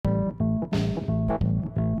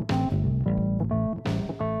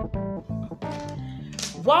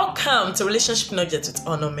Welcome to Relationship Nuggets with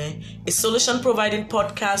Onome, a solution-providing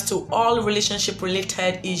podcast to all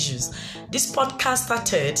relationship-related issues. This podcast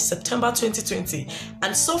started September 2020,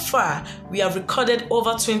 and so far, we have recorded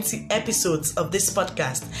over 20 episodes of this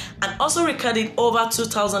podcast and also recorded over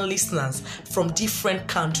 2,000 listeners from different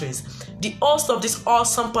countries. The host of this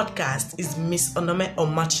awesome podcast is Miss Onome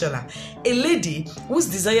Omachola, a lady whose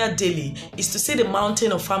desire daily is to see the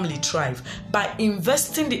mountain of family thrive by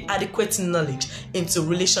investing the adequate knowledge into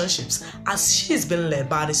relationships as she is being led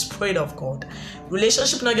by the Spirit of God.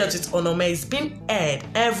 Relationship Nuggets with Onome is being aired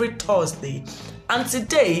every Thursday. And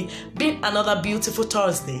today, being another beautiful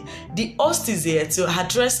Thursday, the host is here to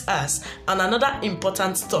address us on another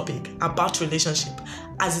important topic about relationship,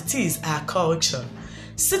 as it is our culture.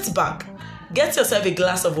 Sit back, get yourself a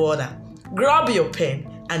glass of water, grab your pen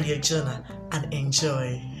and your journal, and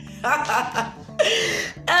enjoy.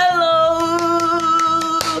 Hello!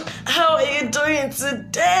 How are you doing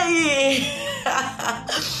today?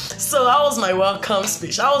 So how was my welcome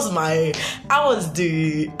speech? How would I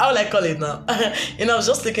call it now? I was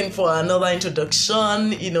just looking for another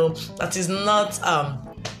introduction, that is not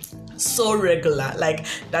so regular, like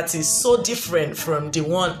that is so different from the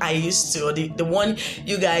one I used to, or the one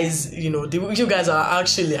you guys, you guys are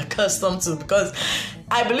actually accustomed to, because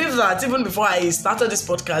I believe that even before I started this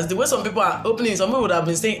podcast, the way some people are opening, some people would have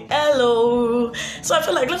been saying hello. So I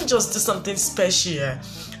feel like let me just do something special.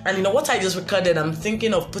 And what I just recorded, I'm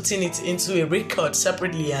thinking of putting it into a record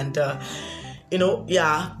separately and put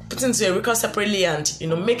it into a record separately and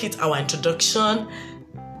make it our introduction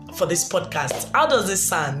for this podcast. How does this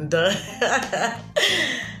sound?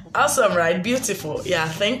 Awesome, right? Beautiful. Yeah,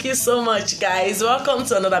 thank you so much, guys. Welcome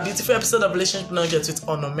to another beautiful episode of Relationship Nuggets with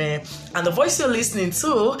Onome. And the voice you're listening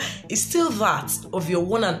to is still that of your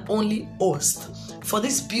one and only host for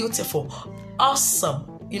this beautiful, awesome,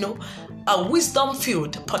 a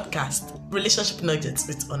wisdom-filled podcast, Relationship Nuggets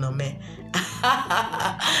with Onome.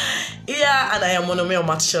 Yeah, and I am Onome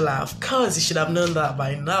Omachola. Of course, you should have known that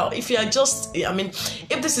by now. If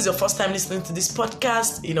this is your first time listening to this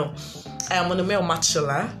podcast, I am Onome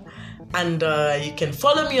Omachola. And you can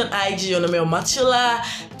follow me on IG, Onome Omachola,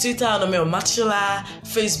 Twitter, Onome Omachola,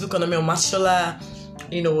 Facebook, Onome Omachola.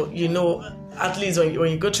 At least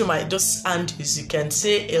when you go through my those handles, you can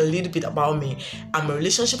say a little bit about me. I'm a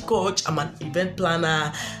relationship coach. I'm an event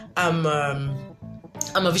planner. I'm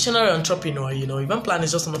a visionary entrepreneur. Event planning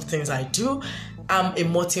is just one of the things I do. I'm a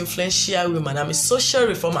multi-influential woman. I'm a social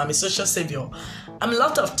reformer. I'm a social savior. I'm a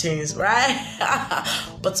lot of things, right?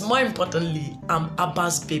 But more importantly, I'm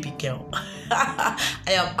Abba's baby girl. I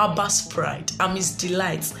am Abba's pride. I'm his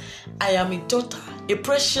delight. I am a daughter, a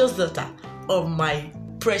precious daughter of my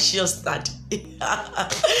precious daddy.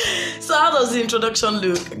 So how does the introduction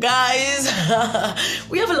look, guys?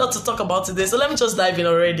 We have a lot to talk about today, so let me just dive in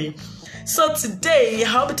already. So today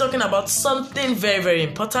I'll be talking about something very, very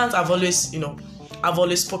important. I've always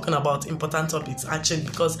spoken about important topics actually,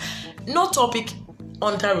 because no topic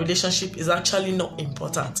under relationship is actually not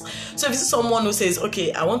important. So if you see someone who says,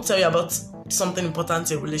 okay, I want to tell you about something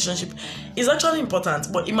important in a relationship, it's actually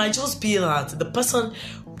important, but it might just be that the person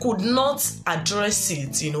could not address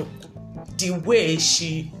it, the way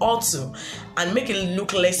she ought to, and make it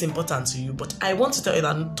look less important to you. But I want to tell you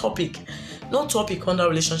that no topic under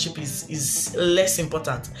relationship is less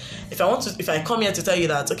important. If I come here to tell you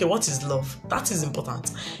that, okay, what is love? That is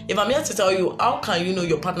important. If I'm here to tell you how can you know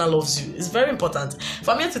your partner loves you, it's very important. If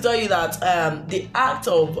I'm here to tell you that the act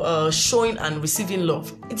of showing and receiving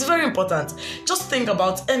love, it's very important. Just think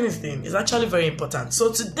about anything. It's actually very important.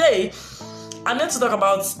 So today, I'm here to talk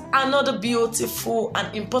about another beautiful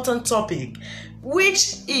and important topic,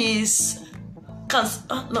 which is I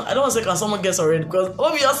don't want to say can someone guess already, because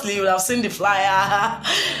obviously you would have seen the flyer,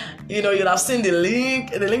 you'd have seen the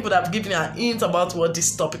link. The link would have given you an hint about what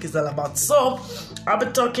this topic is all about. So I'll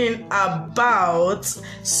be talking about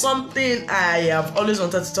something I have always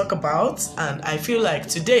wanted to talk about, and I feel like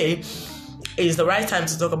today is the right time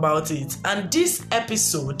to talk about it. And this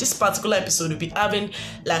particular episode will be having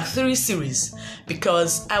like 3 series,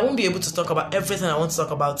 because I won't be able to talk about everything I want to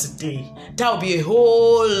talk about today. That will be a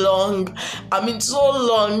whole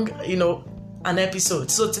an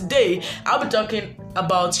episode. So today I'll be talking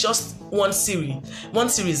about just one series from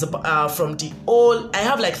the whole. I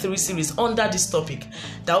have like 3 series under this topic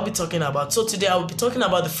that I'll be talking about. So today I'll be talking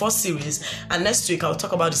about the first series, and next week I'll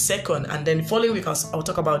talk about the second, and then the following week I'll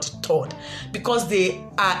talk about the third, because they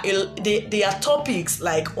are topics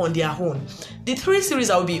like on their own. The 3 series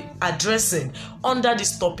I will be addressing under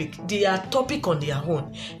this topic, they are topic on their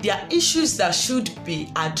own. They are issues that should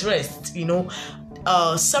be addressed,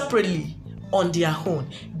 separately on their own.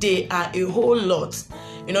 They are a whole lot.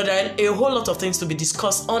 there are a whole lot of things to be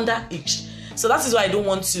discussed under each. So that is why I don't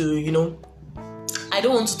want to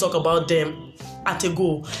talk about them at a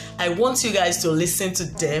go. I want you guys to listen to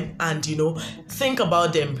them and think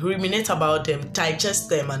about them, ruminate about them, digest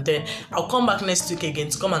them, and then I'll come back next week again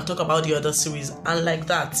to come and talk about the other series, and like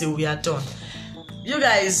that till we are done. You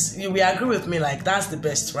guys, you will agree with me, like that's the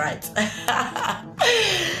best, right?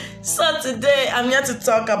 So today I'm here to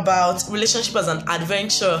talk about relationship as an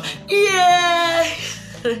adventure. Yeah.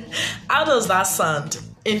 How does that sound?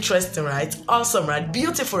 Interesting, right? Awesome, right?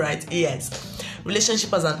 Beautiful, right? Yes.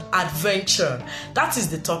 Relationship as an adventure. That is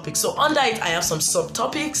the topic. So under it, I have some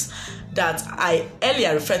subtopics that I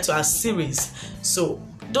earlier referred to as series. So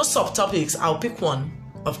those subtopics, I'll pick one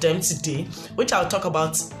of them today, which I'll talk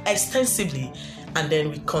about extensively, and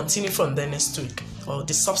then we continue from there next week or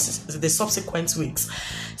the subsequent weeks.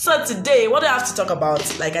 So today, what I have to talk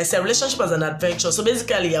about, like I said, relationship as an adventure. So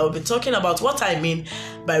basically, I will be talking about what I mean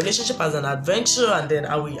by relationship as an adventure, and then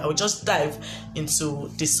I will just dive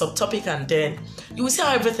into the subtopic, and then you will see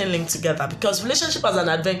how everything linked together. Because relationship as an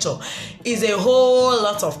adventure is a whole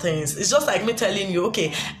lot of things. It's just like me telling you,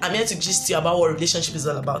 okay, I'm here to gist you about what relationship is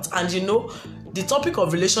all about, and the topic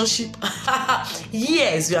of relationship,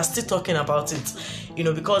 yes, we are still talking about it,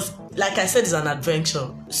 because like I said, it's an adventure.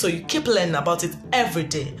 So you keep learning about it every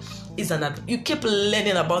day. You keep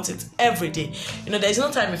learning about it every day. There's no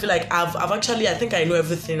time you feel like I think I know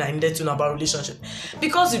everything I needed to know about relationship.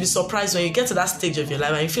 Because you'll be surprised when you get to that stage of your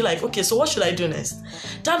life and you feel like, okay, so what should I do next?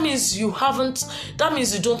 That means you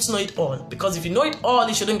don't know it all. Because if you know it all,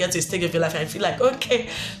 you shouldn't get to a stage of your life and feel like, okay,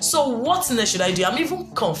 so what next should I do? I'm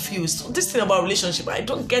even confused. This thing about relationship, I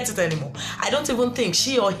don't get it anymore. I don't even think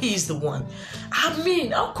she or he is the one.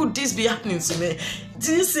 How could this be happening to me?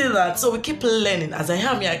 Do you see that? So we keep learning. As I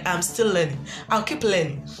am here, I'm still learning. I'll keep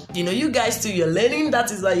learning. You guys too, you're learning. That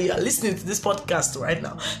is why you're listening to this podcast right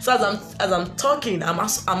now. So as I'm talking, I'm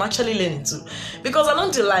actually learning too. Because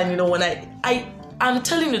along the line, when I'm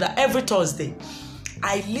telling you that every Thursday,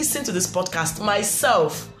 I listen to this podcast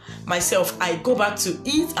myself, I go back to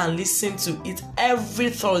it and listen to it every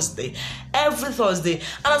Thursday. And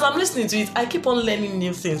as I'm listening to it, I keep on learning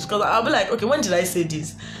new things, because I'll be like, okay, when did I say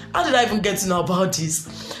this? How did I even get to know about this?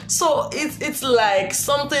 So it's like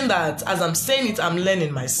something that, as I'm saying it, I'm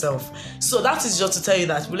learning myself. So that is just to tell you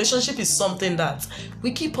that relationship is something that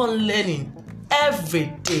we keep on learning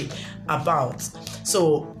every day about.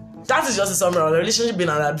 So that is just a summary of a relationship being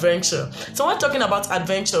an adventure. So when we're talking about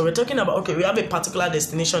adventure, we're talking about, okay, we have a particular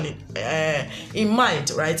destination in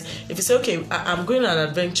mind, right? If you say, okay, I'm going on an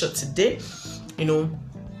adventure today,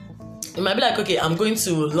 it might be like, okay, I'm going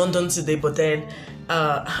to London today, but then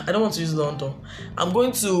I don't want to use London. I'm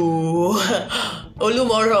going to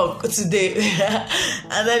Olumoro today.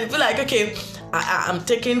 And then you feel like, okay, I'm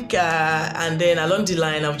taking car, and then along the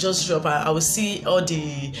line I'll just drop. I will see all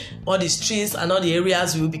the streets and all the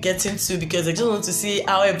areas we will be getting to, because I just want to see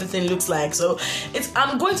how everything looks like. So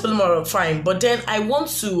I'm going to tomorrow, fine, but then I want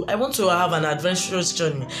to have an adventurous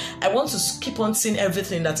journey. I want to keep on seeing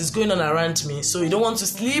everything that is going on around me. So you don't want to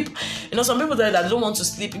sleep. Some people that don't want to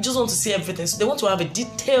sleep, you just want to see everything. So they want to have a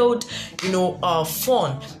detailed,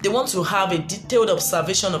 fun. They want to have a detailed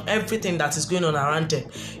observation of everything that is going on around them,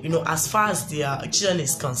 as far as their journey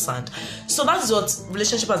is concerned. So that is what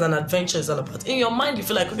relationship as an adventure is all about. In your mind, you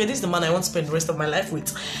feel like, okay, this is the man I want to spend the rest of my life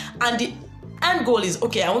with, and the end goal is,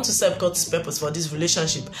 okay, I want to serve God's purpose for this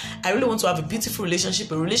relationship. I really want to have a beautiful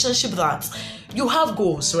relationship, a relationship that you have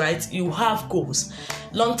goals, right? You have goals,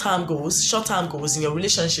 long-term goals, short-term goals in your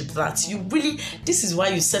relationship, that you really, this is why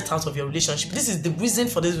you set out of your relationship. This is the reason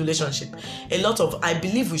for this relationship. I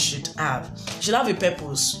believe we should have a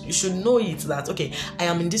purpose. You should know it, that, okay, I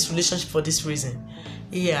am in this relationship for this reason.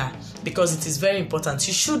 Yeah, because it is very important.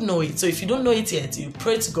 You should know it. So if you don't know it yet, you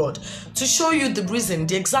pray to God to show you the reason,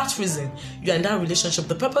 the exact reason you are in that relationship,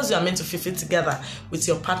 the purpose you are meant to fulfill together with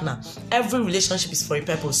your partner. Every relationship is for a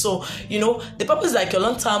purpose. So, the purpose is like your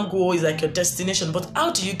long-term goal, is like your destination. But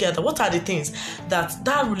how do you get there? What are the things that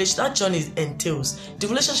journey entails? The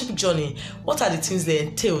relationship journey, what are the things they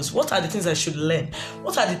entails? What are the things I should learn?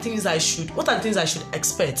 What are the things I should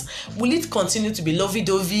expect? Will it continue to be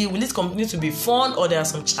lovey-dovey? Will it continue to be fun? Or there are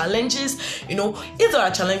some challenges? If there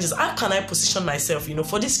are challenges, how can I position myself,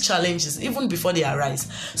 for these challenges even before they arise,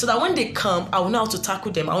 so that when they come, I will know how to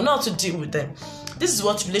tackle them, I will know how to deal with them. This is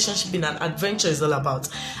what relationship in an adventure is all about.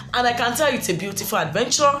 And I can tell you, it's a beautiful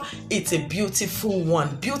adventure. It's a beautiful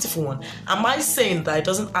one. Am I saying that it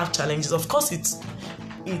doesn't have challenges? Of course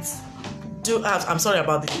I'm sorry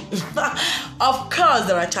about this. Of course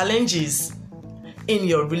there are challenges in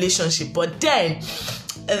your relationship, but then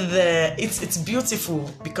it's beautiful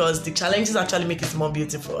because the challenges actually make it more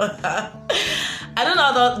beautiful. I don't know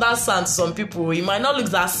how that sounds to some people. It might not look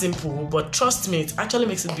that simple, but trust me, it actually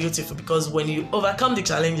makes it beautiful because when you overcome the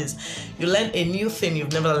challenges, you learn a new thing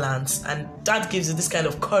you've never learned, and that gives you this kind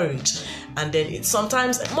of courage. And then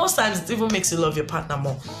most times, it even makes you love your partner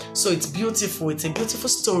more. So it's beautiful. It's a beautiful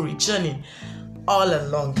story, journey all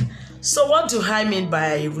along. So what do I mean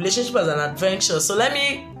by relationship as an adventure? So let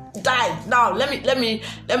me dive now. Let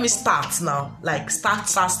me start now. Like start.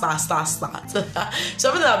 So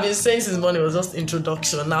everything I've been saying since morning was just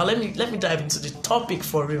introduction. Now let me dive into the topic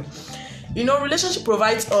for real. Relationship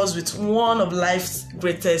provides us with one of life's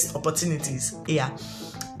greatest opportunities. Yeah.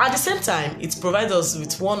 At the same time, it provides us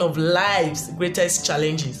with one of life's greatest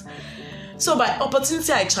challenges. So by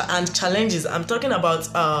opportunity and challenges, I'm talking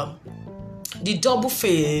about the double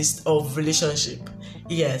phase of relationship.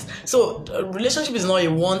 Yes. So relationship is not a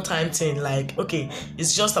one-time thing. Like, okay,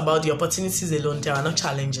 it's just about the opportunities alone. There are no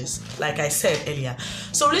challenges, like I said earlier.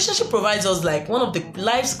 So relationship provides us like one of the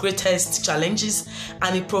life's greatest challenges,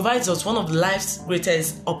 and it provides us one of life's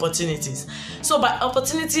greatest opportunities. So by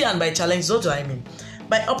opportunity and by challenge, what do I mean?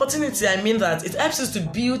 By opportunity, I mean that it helps us to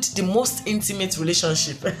build the most intimate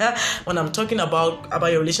relationship. When I'm talking about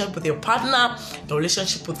your relationship with your partner, your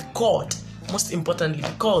relationship with God, most importantly,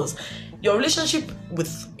 because your relationship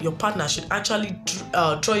with your partner should actually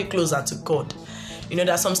draw you closer to God.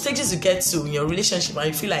 There are some stages you get to in your relationship and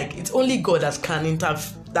you feel like it's only God that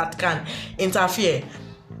can interfere.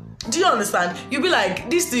 Do you understand? You'll be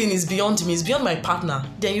like, this thing is beyond me, it's beyond my partner.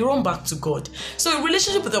 Then you run back to God. So a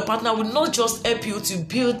relationship with your partner will not just help you to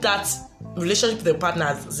build that relationship with your partner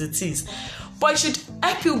as it is, but it should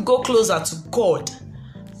help you go closer to God.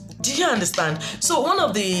 Do you understand? So one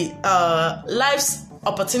of the life's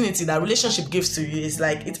opportunity that relationship gives to you is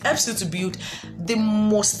like it helps you to build the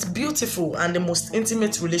most beautiful and the most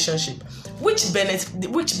intimate relationship, which benefits,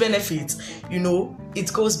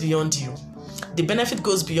 it goes beyond you. The benefit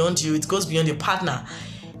goes beyond you. It goes beyond your partner.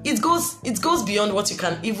 It goes beyond what you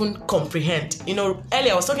can even comprehend.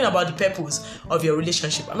 Earlier I was talking about the purpose of your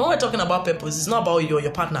relationship. And when we're talking about purpose, it's not about you or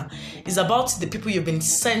your partner. It's about the people you've been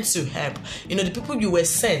sent to help. The people you were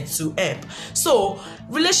sent to help. So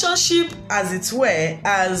relationship, as it were,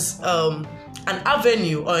 as an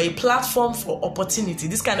avenue or a platform for opportunity.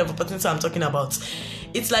 This kind of opportunity I'm talking about.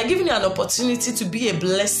 It's like giving you an opportunity to be a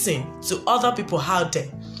blessing to other people out there.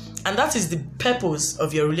 And that is the purpose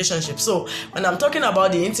of your relationship. So when I'm talking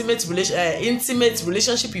about the intimate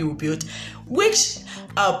relationship you will build, which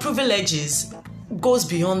privileges goes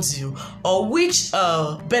beyond you, or which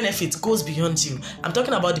benefit goes beyond you, I'm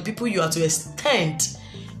talking about the people you are to extend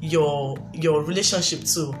your relationship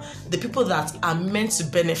to, the people that are meant to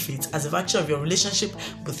benefit as a virtue of your relationship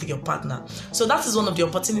with your partner. So that is one of the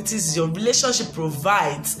opportunities your relationship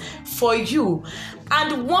provides for you.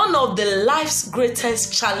 And one of the life's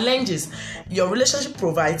greatest challenges your relationship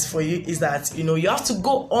provides for you is that, you have to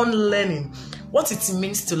go on learning what it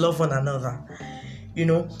means to love one another.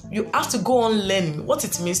 You have to go on learning what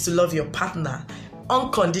it means to love your partner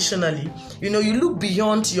unconditionally. You look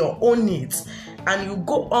beyond your own needs and you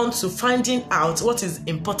go on to finding out what is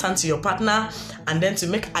important to your partner and then to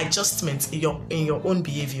make adjustments in your own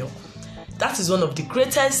behavior. That is one of the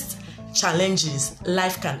greatest challenges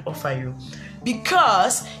life can offer you,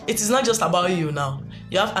 because it is not just about you now.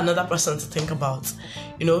 You have another person to think about.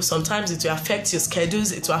 Sometimes it will affect your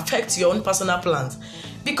schedules, it will affect your own personal plans,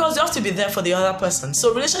 because you have to be there for the other person.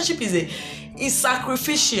 So relationship is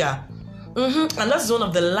sacrificial. And that's one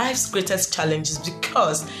of the life's greatest challenges,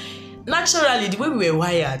 because naturally, the way we were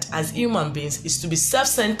wired as human beings is to be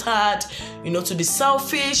self-centered, to be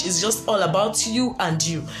selfish. It's just all about you and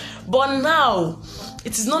you. But now,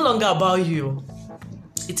 it is no longer about you.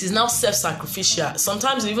 It is now self-sacrificial.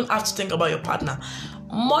 Sometimes you even have to think about your partner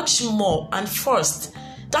much more. And first,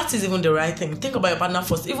 that is even the right thing. Think about your partner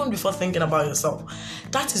first, even before thinking about yourself.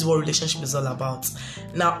 That is what relationship is all about.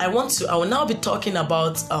 Now, I will now be talking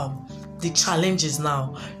about the challenges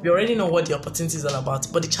now. We already know what the opportunity is all about,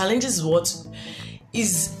 but the challenges is what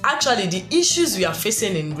is actually the issues we are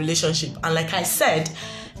facing in relationship. And like I said,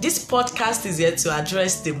 this podcast is here to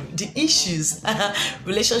address the issues,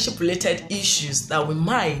 relationship related issues that we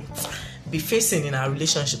might be facing in our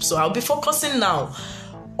relationship. So I'll be focusing now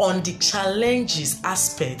on the challenges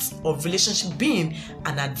aspects of relationship being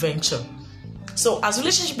an adventure. So as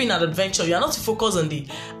relationship being an adventure, you are not to focus on the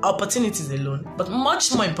opportunities alone, but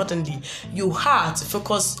much more importantly, you have to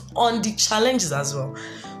focus on the challenges as well.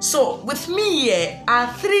 So with me here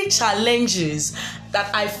are 3 challenges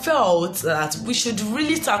that I felt that we should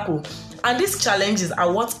really tackle And these challenges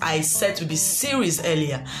are what I said to the series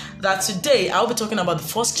earlier, that today I'll be talking about the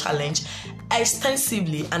first challenge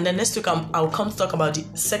extensively, and then next week I'll come to talk about the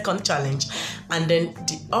second challenge, and then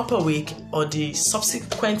the upper week or the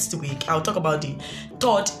subsequent week I'll talk about the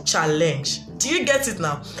third challenge. Do you get it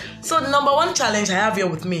now? So the number one challenge I have here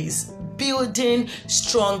with me is building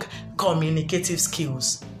strong communicative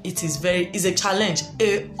skills. It's a challenge,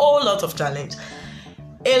 a whole lot of challenge.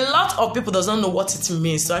 A lot of people doesn't know what it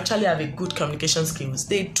means to actually have a good communication skills.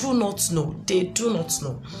 They do not know.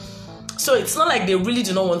 So it's not like they really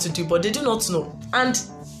do not want to do, but they do not know. And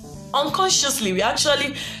unconsciously, we're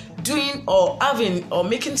actually doing or having or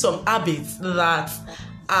making some habits that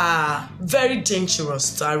are very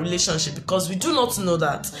dangerous to our relationship because we do not know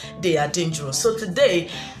that they are dangerous. So today,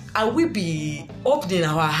 I will be opening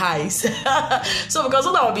our eyes. So because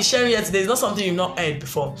what I will be sharing here today is not something you've not heard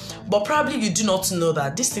before, but probably you do not know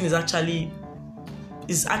that this thing is actually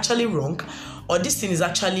wrong, or this thing is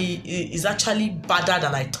actually badder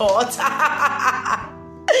than I thought.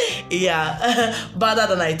 Yeah, badder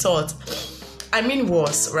than I thought. I mean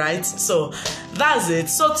worse, right? So that's it.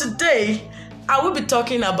 So today I will be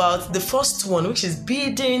talking about the first one, which is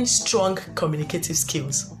building strong communicative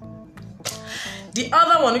skills. The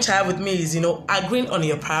other one which I have with me is, agreeing on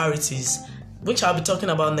your priorities, which I'll be talking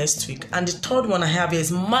about next week. And the third one I have here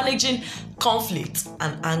is managing conflict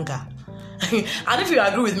and anger. And if you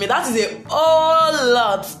agree with me, that is a whole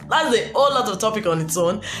lot. That's a whole lot of topic on its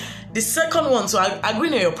own. The second one, so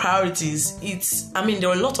agreeing on your priorities, there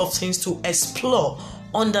are a lot of things to explore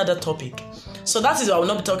under the topic. So that is why I will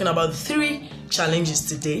not be talking about 3 challenges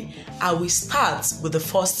today. I will start with the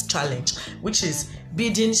first challenge, which is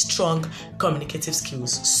building strong communicative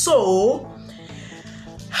skills. So,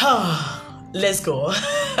 let's go.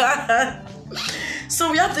 So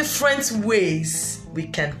we have different ways we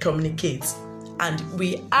can communicate, and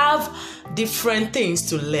we have different things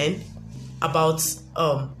to learn about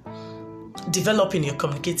developing your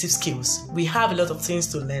communicative skills. We have a lot of things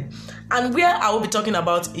to learn, and where I will be talking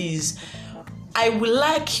about is I would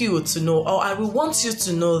like you to know, or I will want you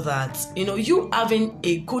to know that, you having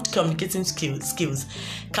a good communicating skills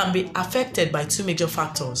can be affected by 2 major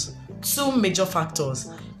factors.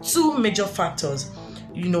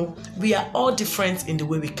 We are all different in the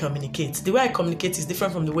way we communicate. The way I communicate is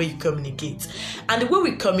different from the way you communicate. And the way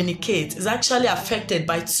we communicate is actually affected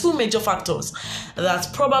by 2 major factors that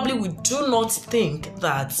probably we do not think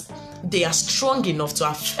that they are strong enough to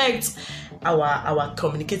affect our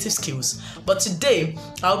communicative skills. But today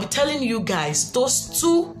I'll be telling you guys those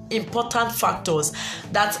 2 important factors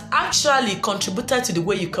that actually contributed to the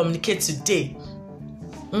way you communicate today.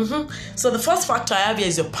 So the first factor I have here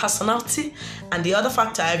is your personality, and the other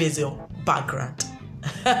factor I have here is your background.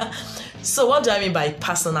 So what do I mean by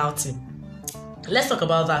personality? Let's talk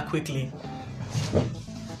about that quickly.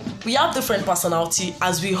 We have different personality,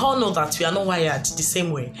 as we all know that we are not wired the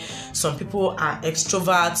same way. Some people are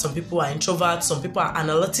extroverts, some people are introverts, some people are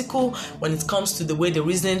analytical when it comes to the way they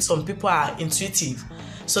reason, some people are intuitive.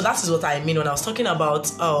 So that is what I mean when I was talking about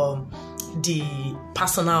the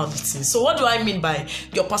personality. So what do I mean by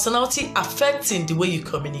your personality affecting the way you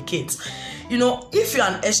communicate? If you're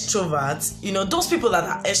an extrovert, those people that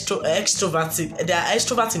are extroverted, they are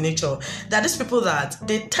extrovert in nature. They are these people that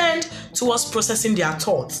they tend towards processing their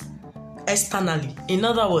thoughts externally. In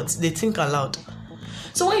other words, they think aloud.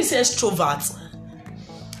 So when you say extrovert,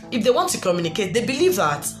 if they want to communicate, they believe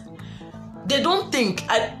that they don't think.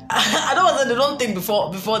 I don't want to say they don't think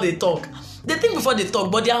before they talk. They think before they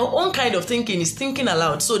talk, but their own kind of thinking is thinking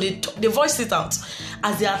aloud. So they voice it out.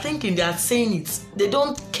 As they are thinking, they are saying it. They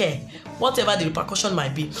don't care whatever the repercussion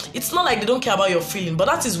might be. It's not like they don't care about your feeling, but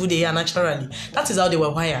that is who they are naturally. That is how they were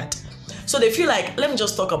wired. So they feel like, let me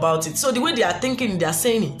just talk about it. So the way they are thinking, they are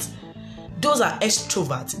saying it. Those are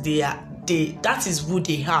extroverts. That is who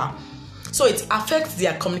they are. So it affects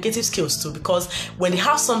their communicative skills too, because when they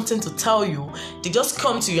have something to tell you, they just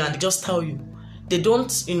come to you and they just tell you. They don't,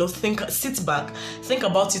 sit back, think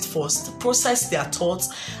about it first, process their thoughts,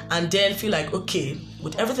 and then feel like, okay,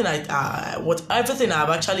 with everything I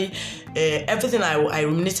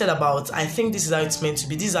ruminated about, I think this is how it's meant to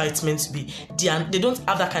be. This is how it's meant to be. They don't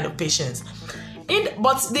have that kind of patience.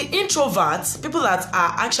 But the introverts, people that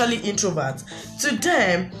are actually introverts, to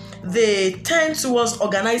them, they tend towards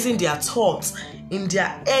organizing their thoughts in their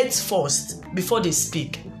heads first before they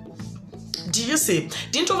speak. Do you see?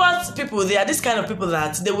 The introvert people, they are this kind of people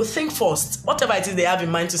that they will think first. Whatever it is they have in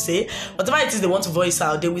mind to say, whatever it is they want to voice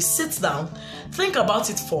out, they will sit down, think about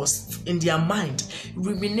it first in their mind,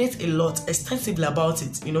 ruminate a lot, extensively about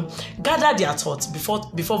it, gather their thoughts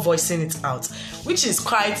before voicing it out, which is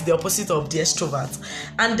quite the opposite of the extrovert.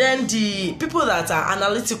 And then the people that are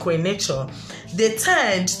analytical in nature, they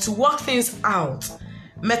tend to work things out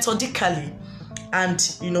methodically, and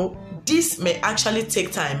this may actually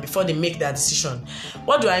take time before they make their decision.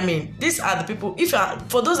 What do I mean? These are the people,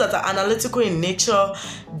 for those that are analytical in nature,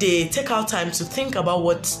 they take out time to think about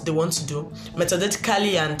what they want to do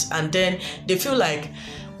methodically, and then they feel like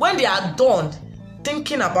when they are done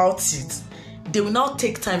thinking about it, they will now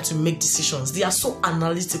take time to make decisions. They are so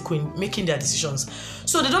analytical in making their decisions.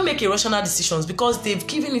 So they don't make irrational decisions because they've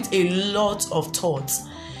given it a lot of thought.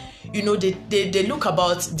 They look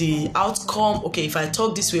about the outcome. Okay, if I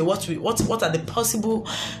talk this way, what are the possible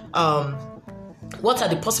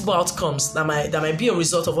outcomes that might be a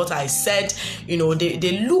result of what I said?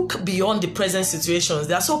 They look beyond the present situations.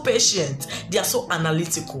 They are so patient. They are so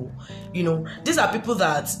analytical. These are people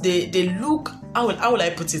that they look. How will I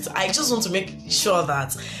put it? I just want to make sure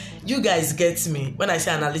that you guys get me when I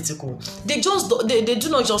say analytical. They do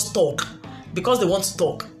not just talk because they want to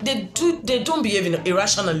talk. They don't behave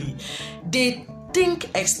irrationally. They think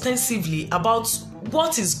extensively about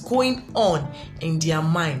what is going on in their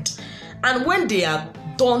mind, and when they are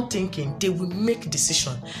done thinking, they will make a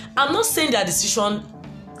decision. I'm not saying their decision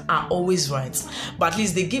are always right, but at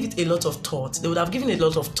least they give it a lot of thought. They would have given a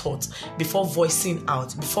lot of thought before voicing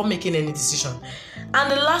out, before making any decision.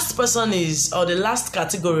 And the last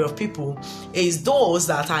category of people is those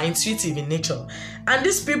that are intuitive in nature. And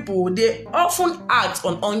these people, they often act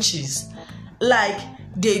on hunches, like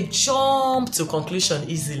they jump to conclusion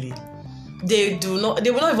easily. They will not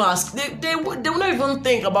even ask, they will not even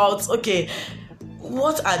think about, okay,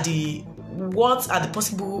 what are the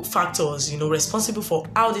possible factors responsible for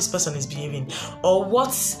how this person is behaving, or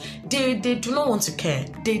what they do not want to care.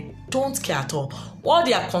 They don't care at all. What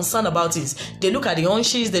they are concerned about is they look at the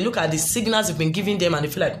hunches, they look at the signals you've been giving them, and they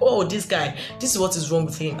feel like, oh, this guy, this is what is wrong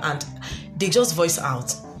with him, and they just voice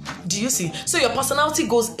out. Do you see? So your personality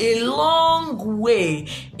goes a long way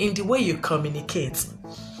in the way you communicate.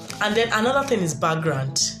 And then another thing is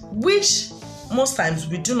background, which most times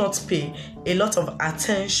we do not pay a lot of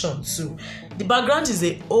attention to. The background is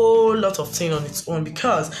a whole lot of thing on its own,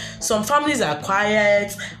 because some families are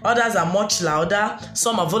quiet, others are much louder,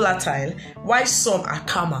 some are volatile, while some are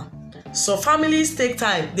calmer. So families take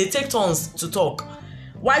time, they take turns to talk,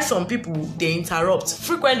 while some people, they interrupt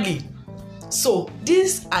frequently. So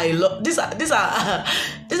these are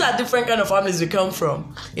different kind of families we come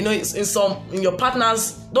from. In your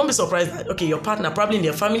partners, don't be surprised that, okay, your partner probably in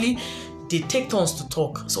their family, they take turns to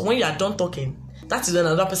talk. So when you are done talking, that is when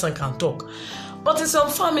another person can talk. But in some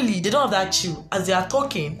family, they don't have that chill. As they are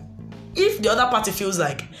talking, if the other party feels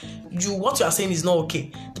like what you are saying is not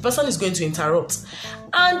okay, the person is going to interrupt.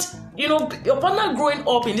 And your partner growing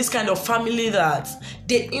up in this kind of family that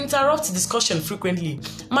they interrupt discussion frequently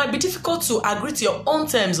might be difficult to agree to your own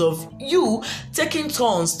terms of you taking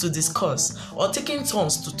turns to discuss or taking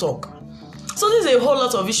turns to talk. So there's a whole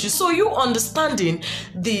lot of issues. So you understanding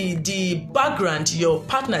the background your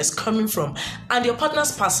partner is coming from and your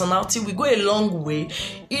partner's personality will go a long way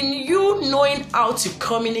in you knowing how to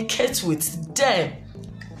communicate with them.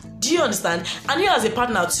 Do you understand? And you as a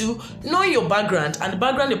partner too, knowing your background and the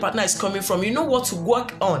background your partner is coming from, you know what to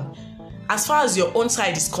work on. As far as your own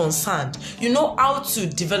side is concerned, you know how to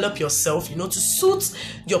develop yourself, to suit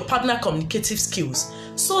your partner communicative skills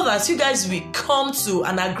so that you guys will come to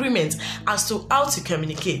an agreement as to how to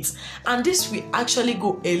communicate. And this will actually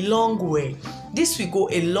go a long way. This will go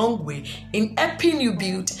a long way in helping you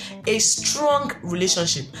build a strong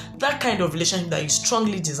relationship, that kind of relationship that you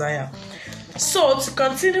strongly desire. So to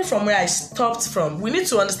continue from where I stopped from, we need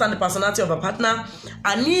to understand the personality of a partner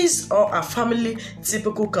and his or her family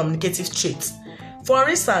typical communicative traits. For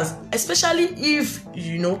instance, especially if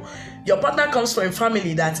your partner comes from a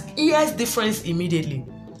family that hears difference immediately.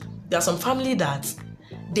 There are some family that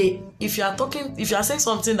if you are saying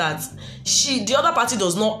something that the other party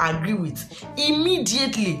does not agree with,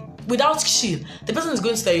 immediately, without chill, the person is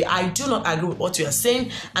going to tell you, I do not agree with what you are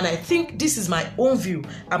saying, and I think this is my own view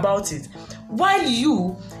about it. While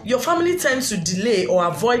your family tends to delay or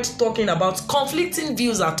avoid talking about conflicting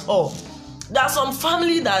views at all. There are some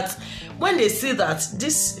family that when they see that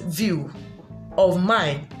this view of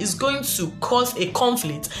mine is going to cause a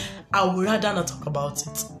conflict, I would rather not talk about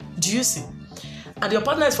it. Do you see? And your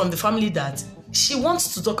partner is from the family that she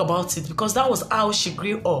wants to talk about it because that was how she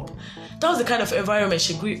grew up. That was the kind of environment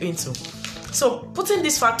she grew into. So putting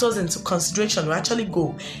these factors into consideration will actually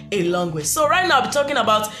go a long way. So right now I'll be talking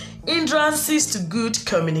about hindrances to good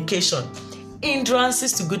communication.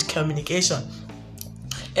 Hindrances to good communication.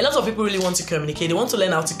 A lot of people really want to communicate. They want to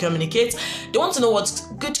learn how to communicate. They want to know what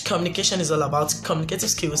good communication is all about, communicative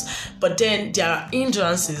skills. But then there are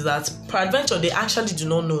hindrances that, peradventure, they actually do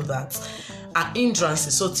not know that are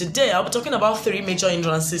hindrances. So today I'll be talking about 3 major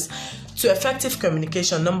hindrances to effective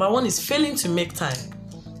communication. Number 1 is failing to make time.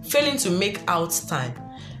 Failing to make out time.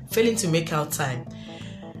 Failing to make out time.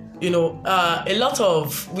 You know,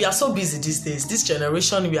 we are so busy these days. This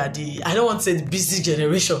generation, I don't want to say the busy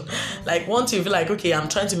generation. Like, want to feel like, okay, I'm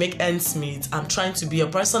trying to make ends meet. I'm trying to be a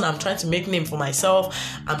person. I'm trying to make name for myself.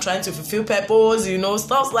 I'm trying to fulfill purpose,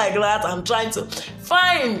 stuff like that. I'm trying to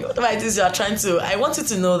find whatever it is you are trying to. I want you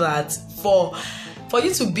to know that for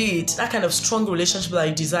you to build that kind of strong relationship that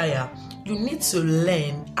you desire, you need to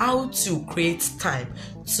learn how to create time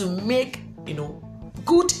to make,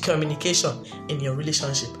 good communication in your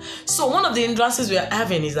relationship. So one of the hindrances we are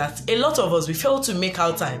having is that a lot of us, we fail to make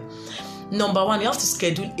out time. Number 1, you have to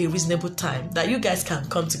schedule a reasonable time that you guys can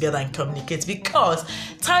come together and communicate, because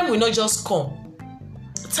time will not just come.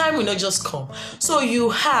 Time will not just come. So you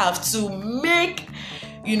have to make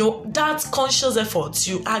that conscious effort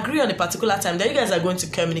to agree on a particular time that you guys are going to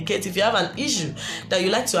communicate. If you have an issue that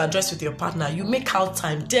you like to address with your partner, you make out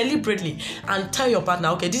time deliberately and tell your partner,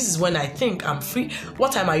 okay, this is when I think I'm free.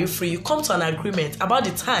 What time are you free? You come to an agreement about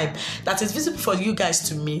the time that is visible for you guys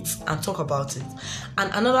to meet and talk about it.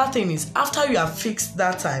 And another thing is, after you have fixed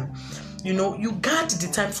that time, you guard the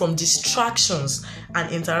time from distractions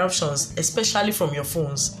and interruptions, especially from your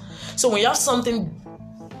phones. So when you have something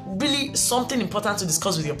important to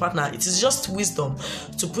discuss with your partner, it is just wisdom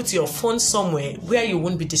to put your phone somewhere where you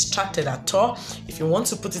won't be distracted at all. If you want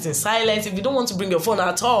to put it in silence, if you don't want to bring your phone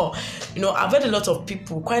at all, I've heard a lot of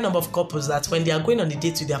people, quite a number of couples, that when they are going on a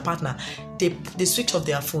date with their partner, they switch off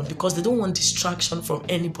their phone because they don't want distraction from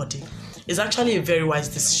anybody. It's actually a very wise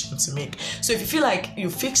decision to make. So if you feel like you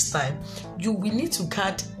fix time, you will need to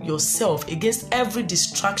guard yourself against every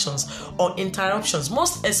distractions or interruptions,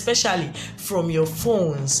 most especially from your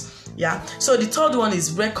phones. Yeah. So the third one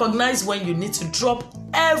is recognize when you need to drop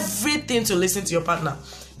everything to listen to your partner.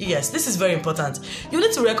 Yes, this is very important. You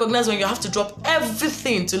need to recognize when you have to drop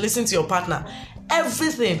everything to listen to your partner.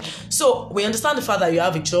 Everything. So we understand the fact that you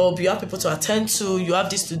have a job, you have people to attend to, you have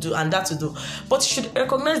this to do and that to do, but you should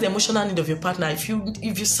recognize the emotional need of your partner. If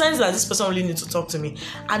you sense that this person really needs to talk to me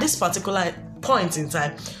at this particular point in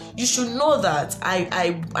time, you should know that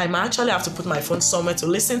I might actually have to put my phone somewhere to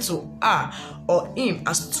listen to her or him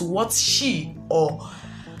as to what she or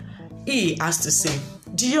he has to say.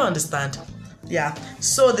 Do you understand? Yeah.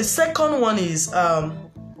 So the second one is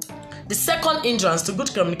the second hindrance to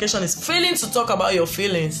good communication is failing to talk about your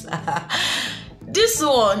feelings. This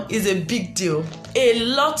one is a big deal. A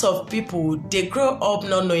lot of people, they grow up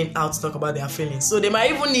not knowing how to talk about their feelings. So they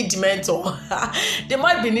might even need the mentor. They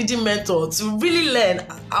might be needing mentor to really learn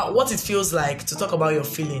what it feels like to talk about your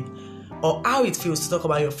feeling, or how it feels to talk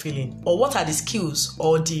about your feeling, or what are the skills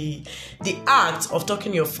or the act of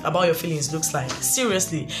talking about your feelings looks like.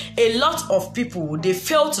 Seriously, a lot of people, they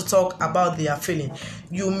fail to talk about their feeling.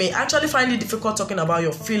 You may actually find it difficult talking about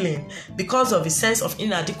your feeling because of a sense of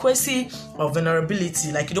inadequacy or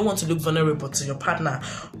vulnerability, like you don't want to look vulnerable to your partner,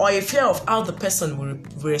 or a fear of how the person will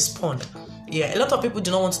respond. Yeah, a lot of people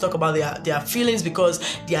do not want to talk about their feelings because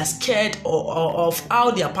they are scared of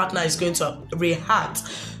how their partner is going to react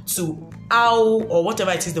to how or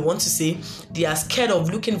whatever it is they want to say. They are scared of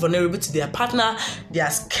looking vulnerable to their partner. They are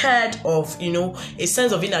scared of, a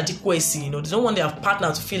sense of inadequacy. They don't want their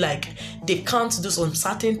partner to feel like they can't do some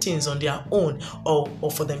certain things on their own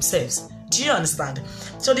or for themselves. Do you understand?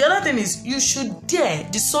 So the other thing is, you should dare,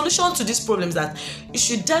 the solution to this problem is that you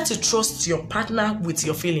should dare to trust your partner with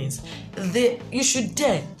your feelings. You should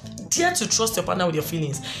dare to trust your partner with your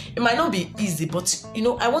feelings. It might not be easy, but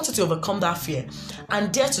I want you to overcome that fear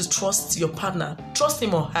and dare to trust your partner, trust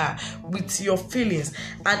him or her with your feelings.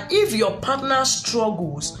 And if your partner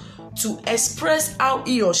struggles to express how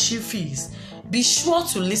he or she feels, be sure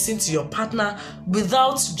to listen to your partner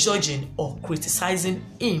without judging or criticizing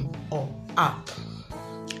him or her.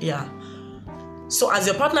 Yeah. So as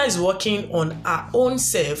your partner is working on her own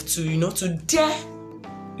self to dare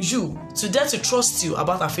to trust you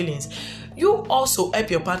about her feelings, you also help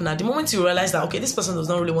your partner. The moment you realize that, okay, this person does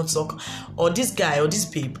not really want to talk, or this guy or this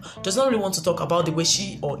babe does not really want to talk about the way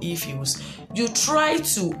she or he feels, you try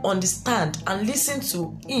to understand and listen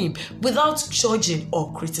to him without judging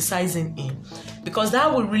or criticizing him, because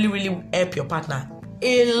that will really, really help your partner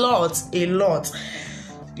a lot.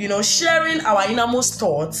 Sharing our innermost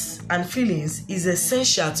thoughts and feelings is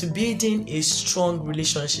essential to building a strong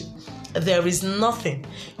relationship. There is nothing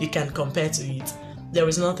you can compare to it. There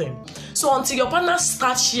is nothing. So until your partner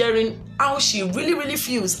starts sharing how she really, really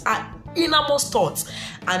feels, her innermost thoughts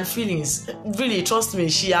and feelings, really, trust me,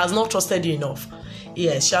 she has not trusted you enough.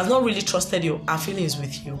 Yes, she has not really trusted her feelings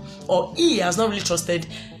with you, or he has not really trusted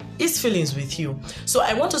his feelings with you. So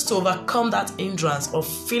I want us to overcome that hindrance of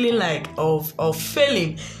feeling of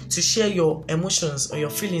failing to share your emotions or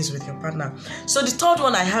your feelings with your partner. So the third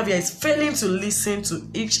one I have here is failing to listen to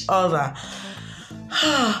each other.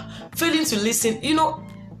 Failing to listen.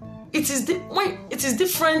 It is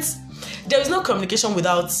different. There is no communication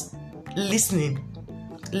without listening.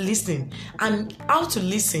 And how to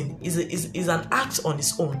listen is an act on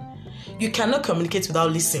its own. You cannot communicate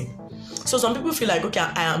without listening. So some people feel like, okay,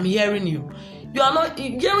 I am hearing you. You are not.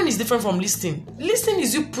 Hearing is different from listening. Listening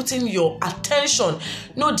is you putting your attention,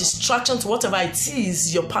 no distraction to whatever it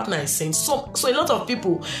is your partner is saying. So a lot of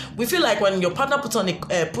people, we feel like when your partner puts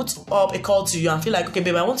up a call to you and feel like, okay,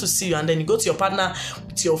 babe, I want to see you, and then you go to your partner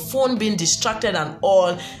with your phone being distracted and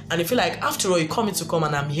all, and you feel like, after all, you come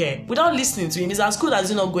and I'm here. Without listening to him, it's as good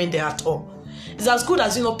as you not going there at all. It's as good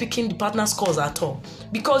as you not picking the partner's calls at all.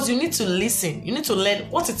 Because you need to listen. You need to learn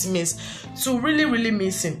what it means to really, really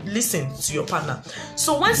listen to your partner.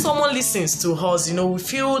 So when someone listens to us, we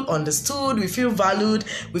feel understood, we feel valued,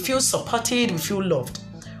 we feel supported, we feel loved.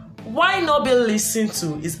 Why not be listened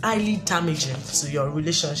to is highly damaging to your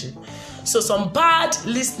relationship. So some bad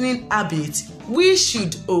listening habits we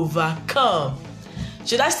should overcome.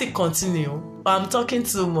 Should I still continue? I'm talking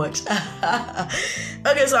too much.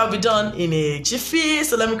 Okay, so I'll be done in a jiffy.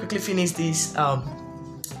 So let me quickly finish this.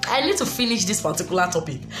 I need to finish this particular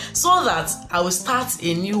topic so that I will start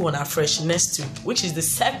a new one afresh next week, which is the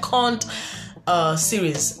second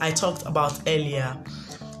series I talked about earlier.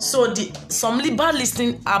 So some bad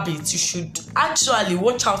listening habits you should actually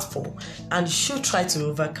watch out for and you should try to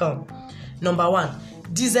overcome. Number 1,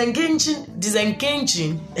 disengaging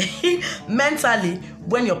mentally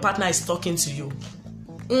when your partner is talking to you.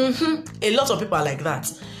 A lot of people are like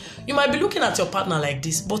that. You might be looking at your partner like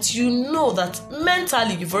this, but you know that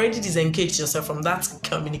mentally you've already disengaged yourself from that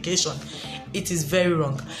communication. It is very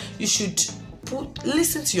wrong. You should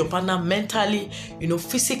listen to your partner mentally,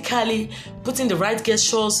 physically, put in the right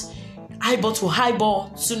gestures, eyeball to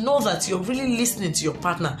eyeball, to know that you're really listening to your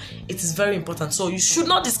partner. It is very important. So you should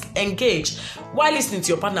not disengage while listening to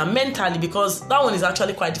your partner mentally, because that one is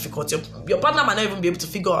actually quite difficult. Your partner might not even be able to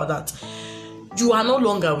figure out that you are no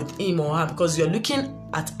longer with him or her because you're looking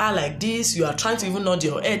at her like this. You are trying to even nod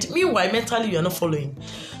your head. Meanwhile, mentally, you're not following.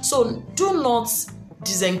 So do not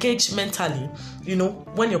disengage mentally,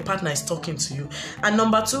 when your partner is talking to you. And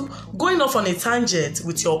number 2, going off on a tangent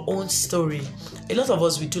with your own story. A lot of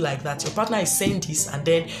us, we do like that. Your partner is saying this and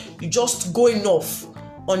then you just going off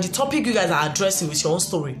on the topic you guys are addressing with your own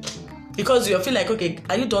story. Because you feel like, okay,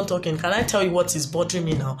 are you done talking? Can I tell you what is bothering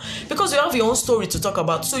me now? Because you have your own story to talk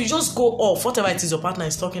about. So you just go off whatever it is your partner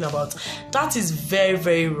is talking about. That is very,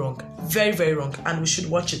 very wrong. Very, very wrong. And we should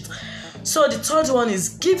watch it. So the third one is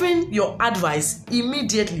giving your advice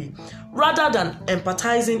immediately rather than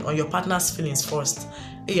empathizing on your partner's feelings first.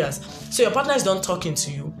 Yes. So your partner is done talking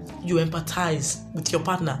to you. You empathize with your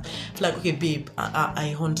partner. Like, okay, babe,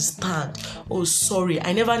 I understand. Oh, sorry,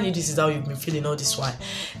 I never knew this is how you've been feeling all this while.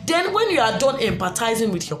 Then when you are done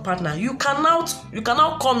empathizing with your partner, you can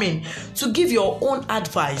now come in to give your own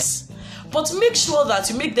advice. But make sure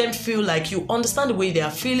that you make them feel like you understand the way they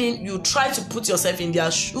are feeling. You try to put yourself in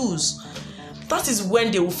their shoes. That is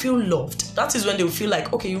when they will feel loved. That is when they will feel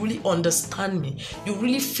like, okay, you really understand me. You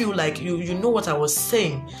really feel like you know what I was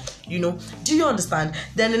saying. Do you understand?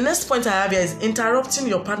 Then the next point I have here is interrupting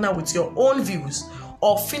your partner with your own views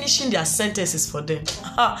or finishing their sentences for them.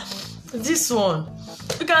 This one,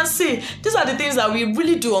 you can see, these are the things that we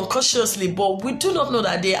really do unconsciously, but we do not know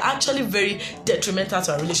that they are actually very detrimental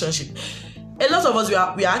to our relationship. A lot of us, we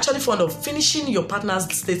are actually fond of finishing your partner's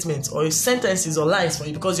statements or your sentences or lines for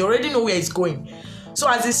you because you already know where it's going. So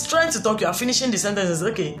as he's trying to talk, you are finishing the sentences.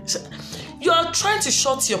 Okay, you are trying to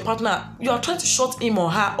shut your partner, you are trying to shut him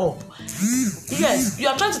or her up. Yes, you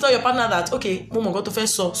are trying to tell your partner that, okay, Momo got to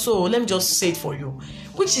first so let me just say it for you,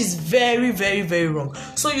 which is very, very, very wrong.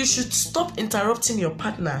 So you should stop interrupting your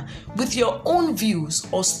partner with your own views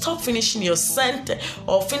or stop finishing your sentence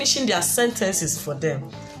or finishing their sentences for them,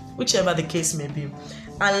 whichever the case may be.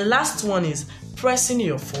 And last one is pressing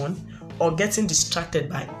your phone or getting distracted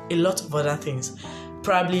by a lot of other things.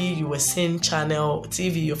 Probably you were seeing channel,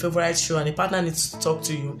 TV, your favorite show, and a partner needs to talk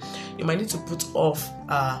to you. You might need to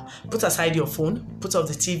put aside your phone, put off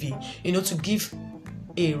the TV, to give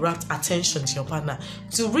a rapt attention to your partner,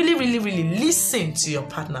 to really, really, really listen to your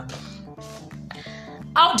partner.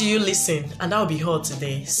 How do you listen? And that will be all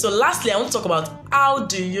today. So lastly, I want to talk about how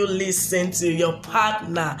do you listen to your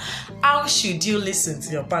partner? How should you listen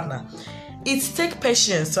to your partner? It takes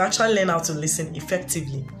patience to actually learn how to listen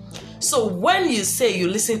effectively. So when you say you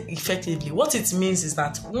listen effectively, what it means is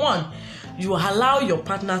that, one, you allow your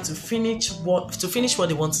partner to finish what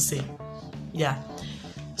they want to say. Yeah.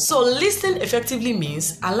 So listening effectively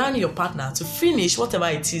means allowing your partner to finish whatever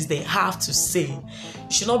it is they have to say. You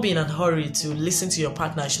should not be in a hurry to listen to your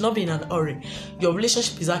partner. You should not be in a hurry. Your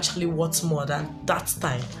relationship is actually worth more than that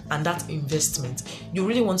time and that investment. You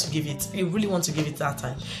really want to give it. You really want to give it that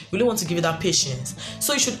time. You really want to give it that patience.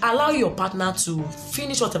 So you should allow your partner to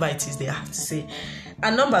finish whatever it is they have to say.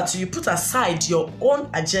 And number two, you put aside your own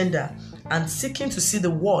agenda and seeking to see the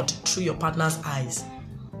world through your partner's eyes.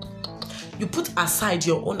 You put aside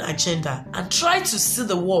your own agenda and try to see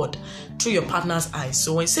the world through your partner's eyes.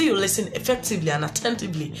 So when you say you listen effectively and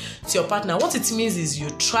attentively to your partner, what it means is you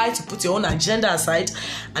try to put your own agenda aside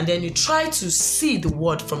and then you try to see the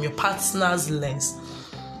world from your partner's lens.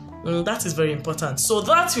 That is very important. So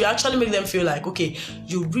that will actually make them feel like, okay,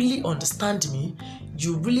 you really understand me.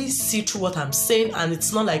 You really see through what I'm saying, and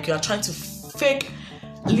it's not like you are trying to fake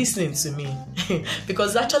listening to me.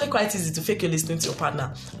 Because it's actually quite easy to fake your listening to your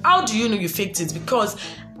partner. How do you know you faked it? Because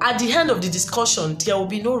at the end of the discussion, there will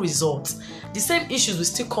be no result. The same issues will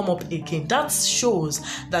still come up again. That shows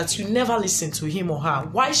that you never listened to him or her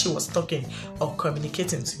while she was talking or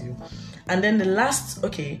communicating to you. And then the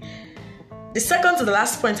second to the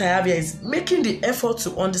last point I have here is making the effort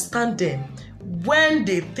to understand them when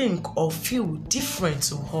they think or feel different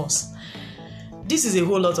to us. This is a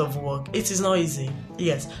whole lot of work. It is not easy.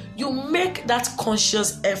 Yes, you make that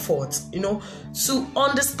conscious effort, to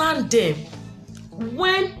understand them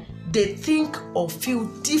when they think or feel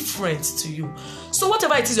different to you. So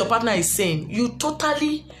whatever it is your partner is saying, you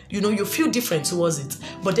totally, you feel different towards it.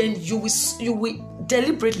 But then you will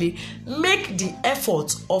deliberately make the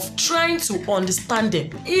effort of trying to understand them,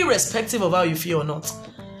 irrespective of how you feel or not.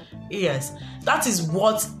 Yes, that is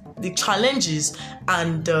what the challenges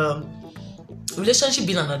and relationship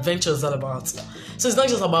being an adventure is all about. So it's not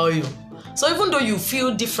just about you. So even though you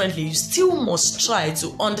feel differently, you still must try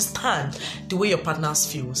to understand the way your partner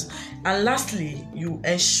feels. And lastly, you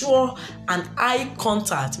ensure an eye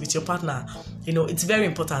contact with your partner. It's very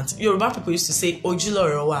important. Yoruba people used to say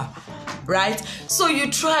ojulorowa, right? So you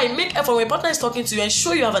try, make effort when your partner is talking to you,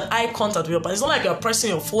 ensure you have an eye contact with your partner. It's not like you're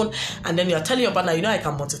pressing your phone and then you're telling your partner, I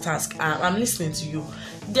can multitask. I'm listening to you.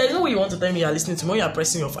 There's no way you want to tell me you're listening to me when you're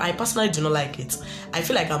pressing your phone. I personally do not like it. I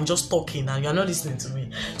feel like I'm just talking and you're not listening to me.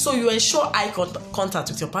 So you ensure eye contact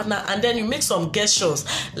with your partner, and then you make some gestures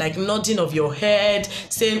like nodding of your head,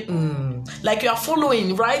 saying like you are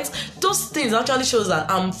following, right? Those things actually shows that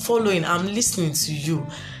I'm following, I'm listening to you.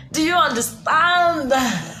 Do you understand?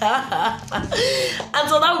 And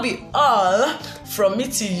so that will be all from me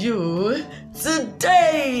to you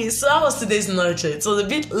today. So how was today's nurture? It was a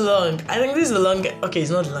bit long. I think this is the longest. Okay,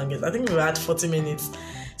 it's not the longest. I think we had 40 minutes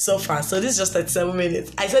so far. So this is just 37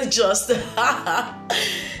 minutes. I said just.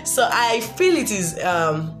 So I feel it is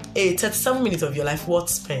a 37 minutes of your life worth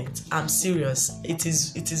spent. I'm serious. It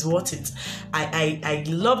is worth it. I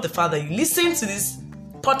love the fact that you listen to this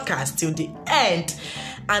podcast till the end.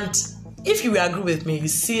 And if you will agree with me, you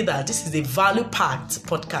see that this is a value-packed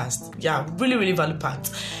podcast. Yeah, really, really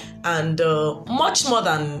value-packed. And much more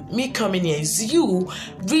than me coming here is you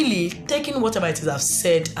really taking whatever it is I've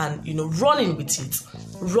said and, running with it.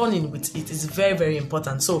 Running with it is very, very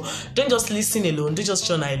important. So don't just listen alone. Don't just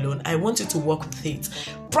journal alone. I want you to work with it.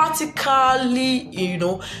 Practically,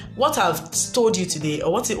 what I've told you today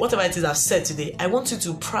or whatever it is I've said today, I want you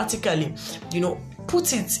to practically,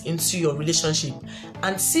 put it into your relationship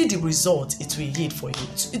and see the result it will yield for you.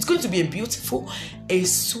 It's going to be a beautiful, a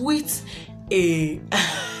sweet,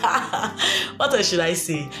 what else should I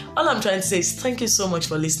say? All I'm trying to say is thank you so much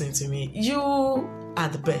for listening to me. You are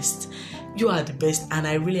the best. You are the best, and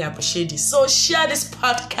I really appreciate this. So share this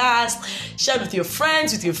podcast, share it with your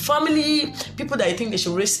friends, with your family, people that you think they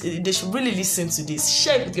should really listen to this.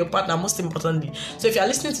 Share it with your partner, most importantly. So if you are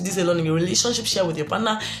listening to this alone in your relationship, share with your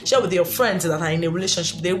partner, share with your friends that are in a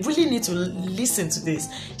relationship. They really need to listen to this.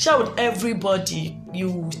 Share with everybody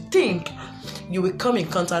you think you will come in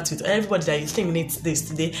contact with, everybody that you think needs this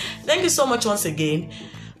today. Thank you so much once again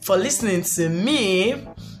for listening to me.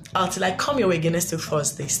 Until I come your way again next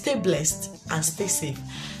Thursday, stay blessed and stay safe.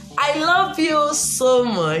 I love you so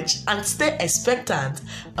much, and stay expectant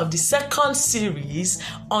of the second series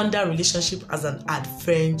under Relationship as an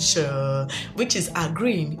Adventure, which is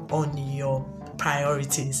agreeing on your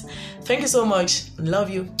priorities. Thank you so much. Love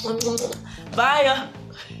you. Bye.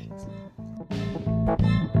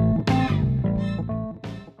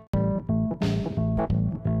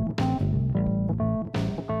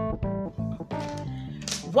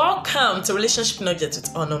 Welcome to Relationship Nuggets with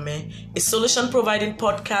Onome, a solution-providing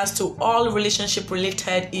podcast to all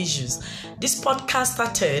relationship-related issues. This podcast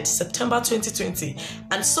started September 2020,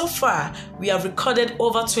 and so far, we have recorded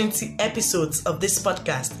over 20 episodes of this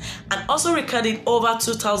podcast and also recorded over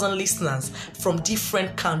 2,000 listeners from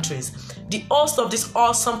different countries. The host of this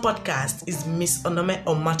awesome podcast is Miss Onome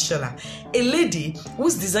Omachola, a lady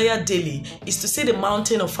whose desire daily is to see the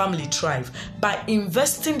mountain of family thrive by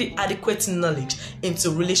investing the adequate knowledge into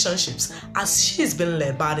relationships as she is being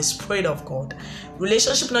led by the Spirit of God.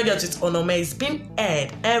 Relationship Nuggets with Onome is being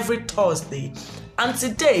aired every Thursday. And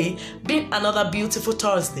today, being another beautiful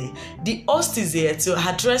Thursday, the host is here to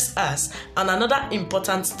address us on another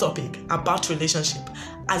important topic about relationship,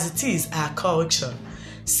 as it is our culture.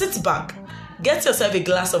 Sit back, get yourself a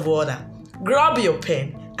glass of water, grab your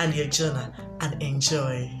pen and your journal, and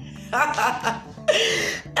enjoy.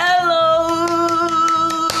 Hello!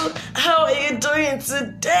 How are you doing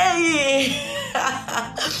today?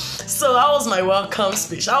 So how was my welcome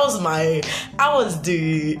speech? How would I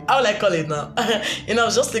call it now? I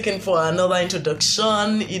was just looking for another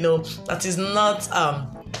introduction, that is not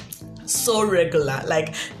so regular,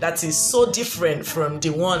 like that is so different from the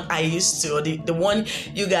one I used to, or the one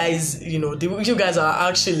you guys, you guys are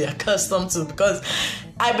actually accustomed to, because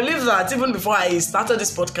I believe that even before I started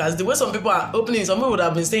this podcast, the way some people are opening, some people would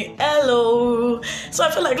have been saying hello. So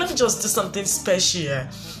I feel like let me just do something special.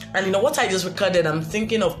 And what I just recorded, I'm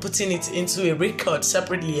thinking of putting it into a record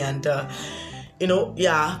separately and put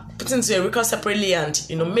it into a record separately and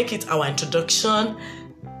make it our introduction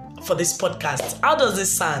for this podcast. How does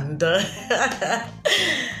this sound?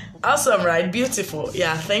 Awesome, right? Beautiful.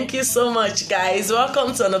 Yeah, thank you so much, guys.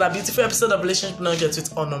 Welcome to another beautiful episode of Relationship Nuggets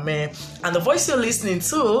with Onome. And the voice you're listening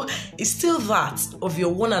to is still that of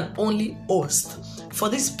your one and only host for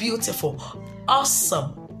this beautiful,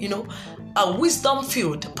 awesome, a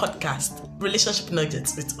wisdom-filled podcast, Relationship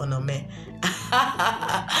Nuggets with Onome.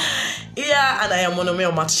 Yeah, and I am Onome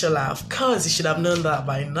Omachola. Of course, you should have known that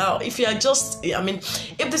by now. If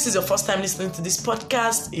this is your first time listening to this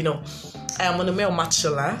podcast, I am Onome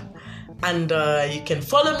Omachola. And you can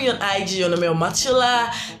follow me on IG, Onome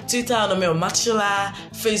Omachola, Twitter, Onome Omachola,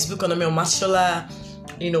 Facebook, Onome Omachola.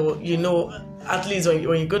 At least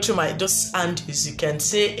when you go through my those handles, you can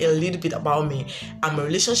say a little bit about me. I'm a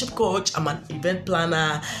relationship coach. I'm an event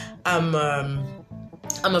planner. I'm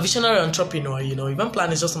a visionary entrepreneur. Event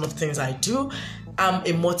planning is just one of the things I do. I'm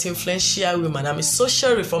a multi-influential woman. I'm a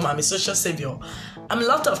social reformer. I'm a social savior. I'm a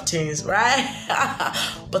lot of things, right?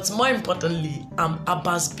 But more importantly, I'm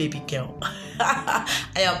Abba's baby girl. I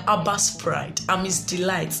am Abba's pride. I'm his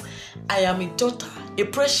delight. I am a daughter, a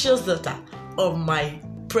precious daughter of my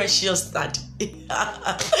precious daddy.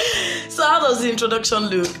 So how does the introduction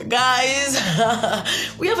look, guys?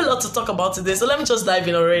 We have a lot to talk about today, so let me just dive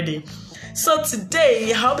in already. So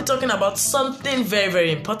today I'll be talking about something very,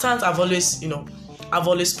 very important. I've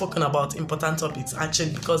always spoken about important topics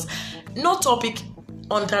actually, because no topic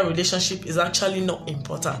under relationship is actually not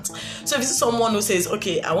important. So if you see someone who says,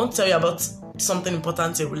 okay, I want to tell you about something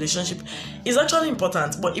important in a relationship, it's actually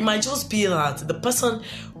important, but it might just be that the person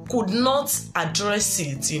could not address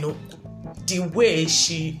it, the way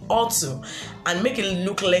she ought to, and make it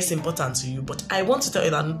look less important to you. But I want to tell you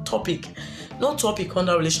that no topic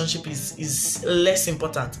under relationship is less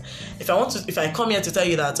important. If I come here to tell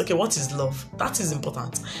you that, okay, what is love? That is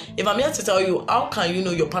important. If I'm here to tell you how can you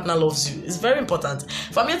know your partner loves you, it's very important.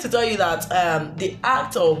 If I'm here to tell you that the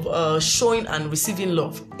act of showing and receiving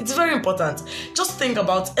love, it's very important. Just think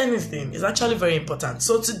about anything. It's actually very important.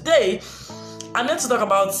 So today, I'm here to talk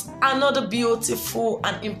about another beautiful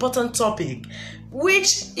and important topic,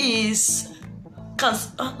 which is I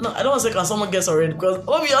don't want to say can someone guess already, because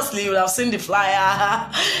obviously you would have seen the flyer,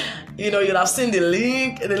 you'd have seen the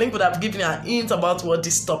link would have given you an hint about what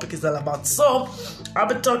this topic is all about. So I'll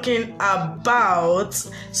be talking about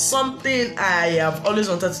something I have always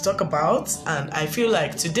wanted to talk about, and I feel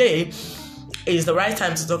like today is the right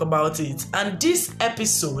time to talk about it. And this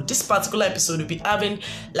particular episode will be having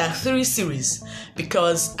like 3 series,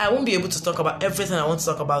 because I won't be able to talk about everything I want to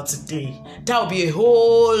talk about today. That will be a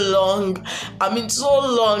whole long,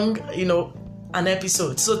 an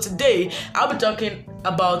episode. So today I'll be talking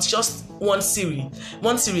about just one series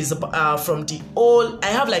from the whole. I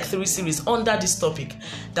have like 3 series under this topic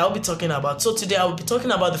that I'll be talking about. So today I will be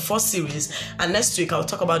talking about the first series, and next week I'll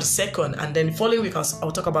talk about the second, and then the following week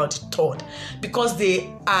I'll talk about the third, because they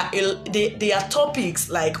are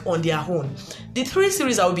topics like on their own. The 3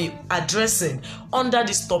 series I will be addressing under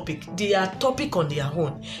this topic, they are topic on their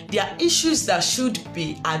own. They are issues that should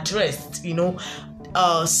be addressed,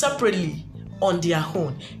 separately on their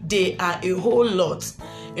own. They are a whole lot.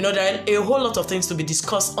 There are a whole lot of things to be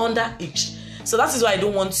discussed under each. So that is why I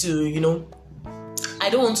don't want to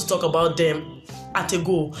talk about them at a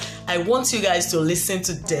go. I want you guys to listen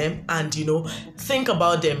to them and think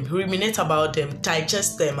about them, ruminate about them,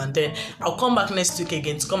 digest them, and then I'll come back next week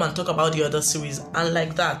again to come and talk about the other series, and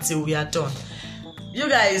like that till we are done. You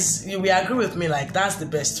guys, you will agree with me, like that's the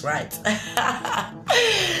best, right?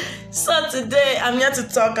 So today I'm here to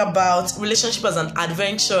talk about relationship as an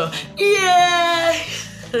adventure. Yeah.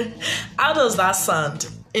 How does that sound?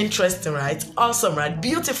 Interesting, right? Awesome, right?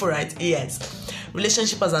 Beautiful, right? Yes.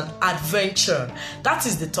 Relationship as an adventure. That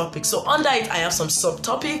is the topic. So under it, I have some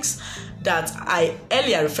subtopics that I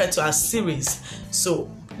earlier referred to as series. So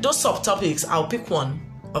those subtopics, I'll pick one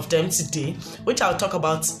of them today, which I'll talk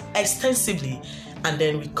about extensively, and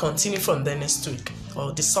then we continue from there next week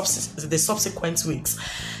or the subsequent weeks.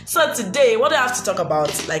 So today, what I have to talk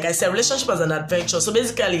about, like I said, relationship as an adventure. So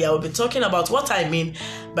basically, I will be talking about what I mean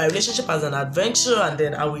by relationship as an adventure, and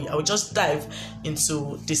then I will just dive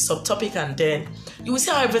into the subtopic, and then you will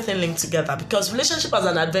see how everything links together, because relationship as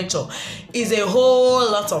an adventure is a whole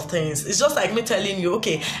lot of things. It's just like me telling you,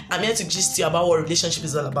 okay, I'm here to gist you about what relationship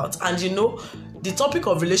is all about, and the topic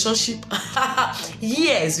of relationship,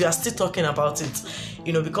 yes, we are still talking about it,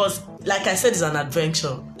 because like I said, it's an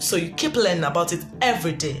adventure. So you keep learning about it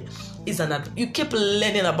every day. You keep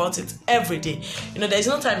learning about it every day. There's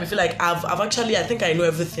no time you feel like I think I know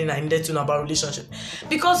everything I needed to know about relationship,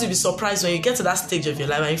 because you'll be surprised when you get to that stage of your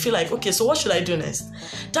life and you feel like, okay, so what should I do next?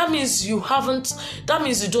 That means you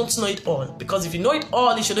don't know it all, because if you know it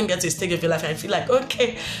all, you shouldn't get to a stage of your life and feel like,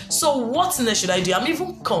 okay, so what next should I do? I'm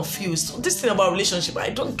even confused. This thing about relationship, I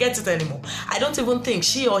don't get it anymore. I don't even think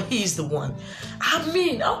she or he is the one.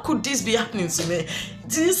 How could this be happening to me?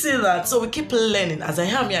 Do you see that? So we keep learning. As I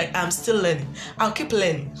am here, I'm still learning. I'll keep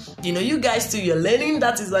learning. You guys too, you're learning.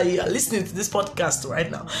 That is why you're listening to this podcast right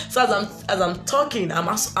now. So as I'm talking, I'm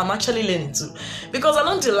actually learning too. Because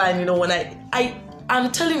along the line, when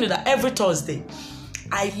I'm telling you that every Thursday,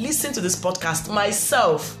 I listen to this podcast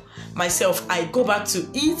myself, I go back to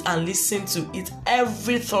it and listen to it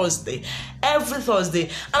every Thursday. And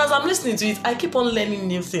as I'm listening to it, I keep on learning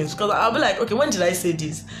new things, because I'll be like, okay, when did I say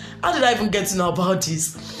this? How did I even get to know about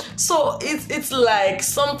this? So it's like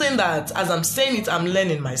something that, as I'm saying it, I'm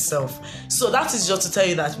learning myself. So that is just to tell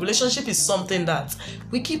you that relationship is something that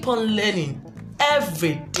we keep on learning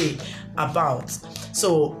every day about.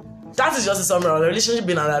 So that is just a summary of a relationship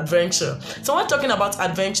being an adventure. So when we're talking about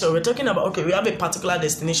adventure, we're talking about, okay, we have a particular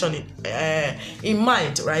destination in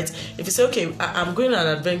mind, right? If you say, okay, I'm going on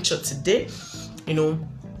an adventure today, it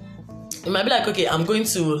might be like, okay, I'm going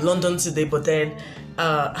to London today, but then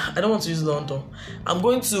I don't want to use London. I'm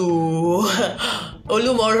going to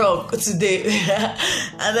Olumoro today.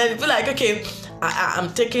 And then you feel like, okay,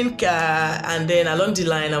 I'm taking car, and then along the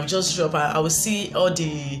line I'll just drop. I will see all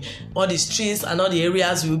the streets and all the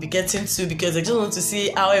areas we will be getting to, because I just want to see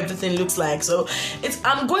how everything looks like. So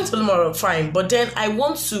I'm going to Olumoro, fine, but then I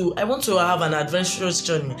want to have an adventurous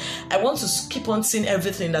journey. I want to keep on seeing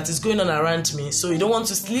everything that is going on around me. So you don't want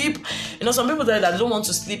to sleep. Some people that don't want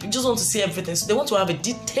to sleep, you just want to see everything. So they want to have a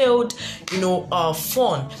detailed,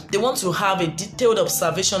 fun. They want to have a detailed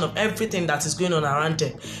observation of everything that is going on around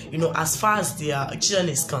them, as far as their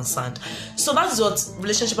journey is concerned. So that is what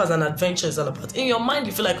relationship as an adventure is all about. In your mind,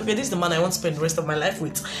 you feel like, okay, this is the man I want to spend the rest of my life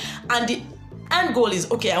with, and the end goal is,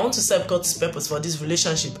 okay, I want to serve God's purpose for this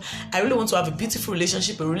relationship. I really want to have a beautiful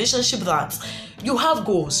relationship, a relationship that you have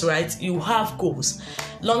goals, right? You have goals,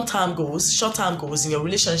 long-term goals, short-term goals in your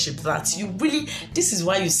relationship, that you really, this is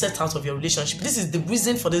why you set out of your relationship. This is the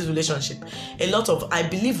reason for this relationship. I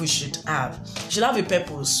believe we should have. You should have a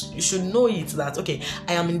purpose. You should know it, that, okay,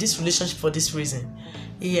 I am in this relationship for this reason.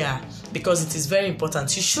 Yeah, because it is very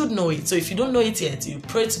important. You should know it. So if you don't know it yet, you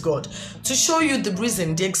pray to God to show you the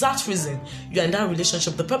reason, the exact reason you you're in that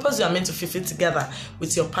relationship, the purpose you are meant to fulfill together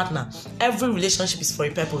with your partner, every relationship is for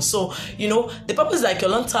a purpose. So, the purpose is like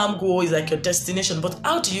your long-term goal, is like your destination, but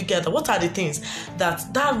how do you get there? What are the things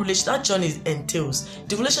that journey entails?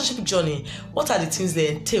 The relationship journey, what are the things they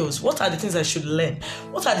entails? What are the things I should learn?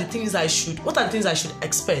 What are the things I should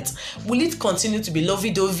expect? Will it continue to be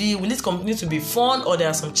lovey-dovey? Will it continue to be fun, or there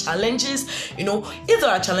are some challenges? If there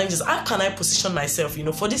are challenges, how can I position myself,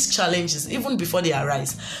 for these challenges even before they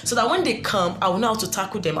arise, so that when they come, I will know how to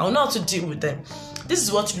tackle them, I will know how to deal with them. This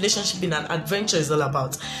is what relationship in an adventure is all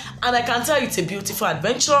about. And I can tell you, it's a beautiful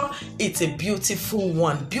adventure. It's a beautiful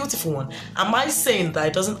one. Am I saying that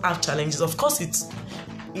it doesn't have challenges? Of course it's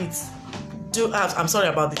I'm sorry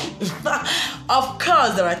about this. Of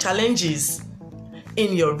course there are challenges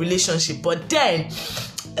in your relationship, but then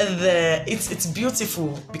it's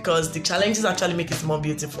beautiful because the challenges actually make it more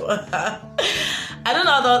beautiful. I don't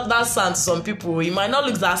know how that sounds to some people. It might not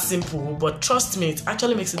look that simple, but trust me, it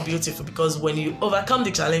actually makes it beautiful, because when you overcome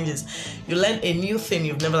the challenges, you learn a new thing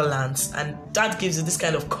you've never learned, and that gives you this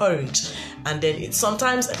kind of courage. And then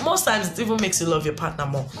most times it even makes you love your partner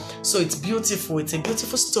more. So it's beautiful. It's a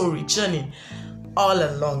beautiful journey all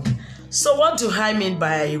along. So what do I mean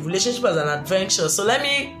by relationship as an adventure? So let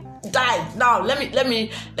me dive now. Let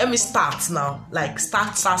me start now. Like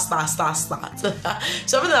start. So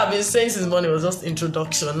everything I've been saying since morning was just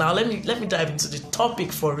introduction. Now let me dive into the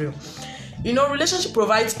topic for real. Relationship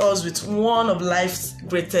provides us with one of life's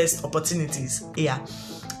greatest opportunities. Yeah.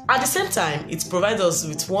 At the same time, it provides us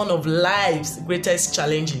with one of life's greatest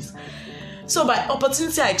challenges. So by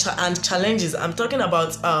opportunity and challenges, I'm talking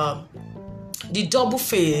about the double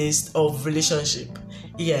phase of relationship.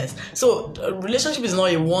 Yes. So relationship is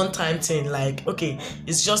not a one-time thing. Like, okay,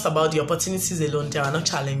 it's just about the opportunities alone. There are no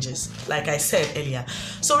challenges, like I said earlier.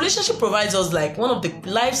 So relationship provides us like one of the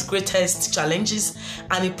life's greatest challenges,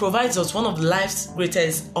 and it provides us one of life's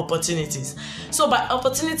greatest opportunities. So by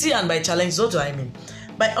opportunity and by challenge, what do I mean?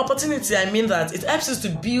 By opportunity, I mean that it helps us to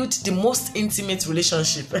build the most intimate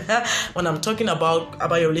relationship. When I'm talking about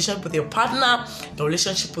your relationship with your partner, your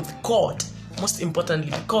relationship with God, most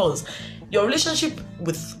importantly, because your relationship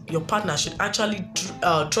with your partner should actually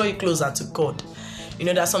draw you closer to God.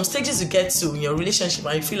 There are some stages you get to in your relationship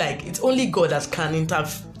and you feel like it's only God that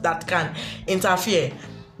can interfere.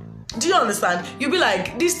 Do you understand? You'll be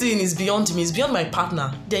like, this thing is beyond me, it's beyond my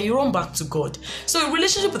partner. Then you run back to God. So a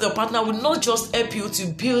relationship with your partner will not just help you to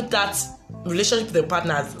build that relationship with your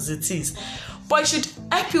partner as it is, but it should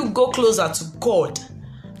help you go closer to God.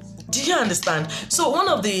 Do you understand? So one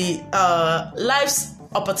of the life's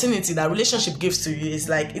opportunity that relationship gives to you is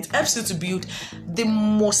like it helps you to build the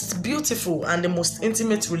most beautiful and the most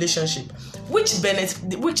intimate relationship, which benefits,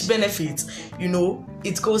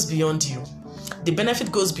 it goes beyond you. The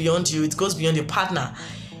benefit goes beyond you. It goes beyond your partner.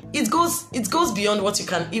 It goes beyond what you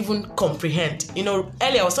can even comprehend.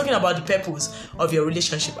 Earlier I was talking about the purpose of your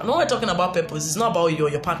relationship. And when we're talking about purpose, it's not about you or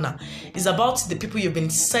your partner. It's about the people you've been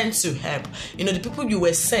sent to help. The people you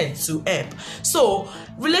were sent to help. So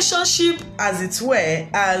relationship, as it were,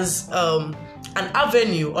 as an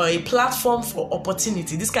avenue or a platform for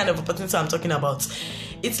opportunity. This kind of opportunity I'm talking about.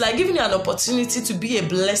 It's like giving you an opportunity to be a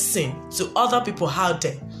blessing to other people out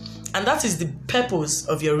there. And that is the purpose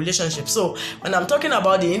of your relationship. So when I'm talking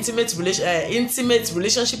about the intimate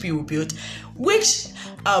relationship you will build, which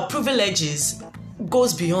privileges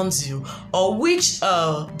goes beyond you, or which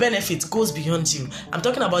benefit goes beyond you, I'm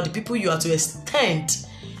talking about the people you are to extend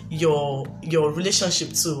your relationship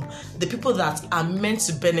to, the people that are meant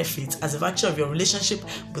to benefit as a virtue of your relationship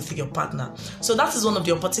with your partner. So that is one of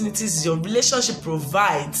the opportunities your relationship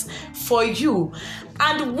provides for you.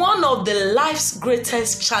 And one of the life's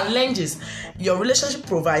greatest challenges your relationship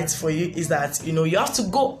provides for you is that, you have to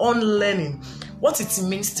go on learning what it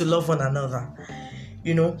means to love one another.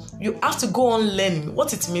 You have to go on learning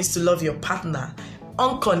what it means to love your partner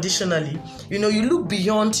unconditionally. You look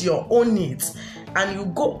beyond your own needs and you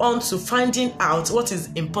go on to finding out what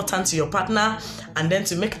is important to your partner, and then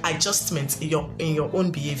to make adjustments in your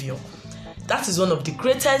own behavior. That is one of the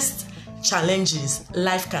greatest challenges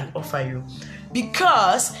life can offer you,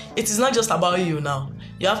 because it is not just about you now.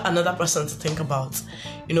 You have another person to think about.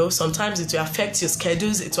 Sometimes it will affect your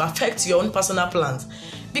schedules, it will affect your own personal plans,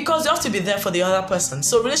 because you have to be there for the other person.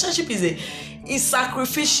 So relationship is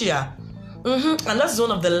sacrificial. And that is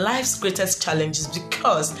one of the life's greatest challenges,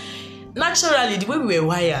 because naturally, the way we were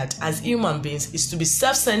wired as human beings is to be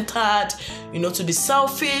self-centered, to be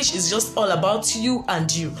selfish. It's just all about you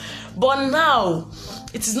and you. But now,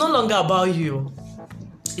 it is no longer about you.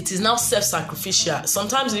 It is now self-sacrificial.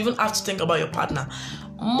 Sometimes you even have to think about your partner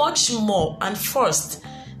much more and first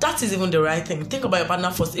that is even the right thing. Think about your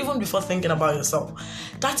partner first, even before thinking about yourself.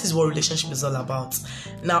 That is what relationship is all about.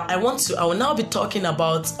 Now, I will now be talking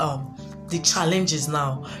about the challenges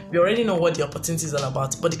now. We already know what the opportunity is all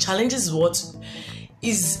about, but the challenges is what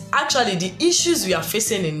is actually the issues we are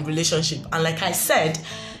facing in relationship. And like I said,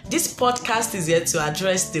 this podcast is here to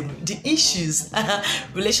address the issues,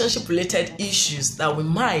 relationship related issues that we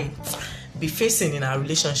might be facing in our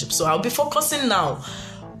relationship. So I'll be focusing now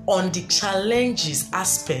on the challenges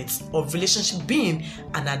aspects of relationship being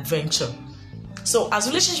an adventure. So as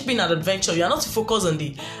relationship being an adventure, you are not to focus on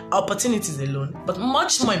the opportunities alone, but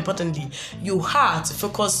much more importantly, you have to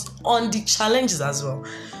focus on the challenges as well.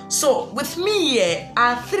 So with me here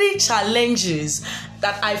are 3 challenges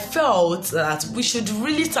that I felt that we should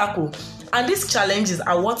really tackle. And these challenges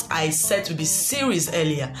are what I said to the series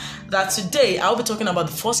earlier, that today I'll be talking about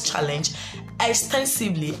the first challenge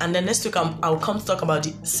extensively, and then next week I'll come to talk about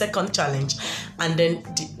the second challenge, and then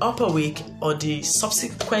the upper week or the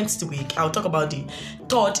subsequent week I'll talk about the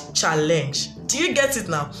third challenge. Do you get it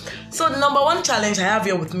now? So the number 1 challenge I have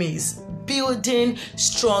here with me is building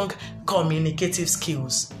strong communicative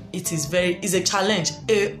skills. It's a challenge,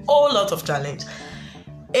 a whole lot of challenge.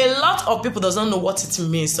 A lot of people doesn't know what it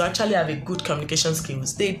means to actually have a good communication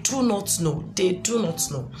skills. They do not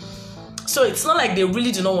know. So it's not like they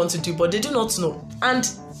really do not want to do, but they do not know. And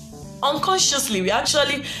unconsciously, we're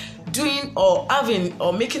actually doing or having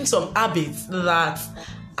or making some habits that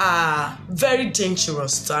are very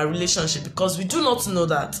dangerous to our relationship because we do not know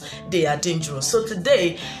that they are dangerous. So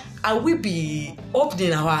today, I will be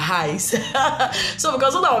opening our eyes. So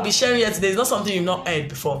because what I will be sharing here today is not something you've not heard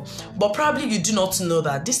before, but probably you do not know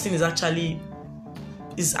that this thing is actually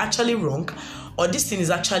wrong, or this thing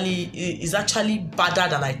is actually badder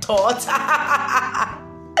than I thought.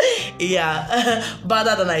 Yeah,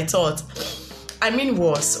 badder than I thought. I mean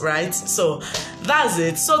worse, right? So that's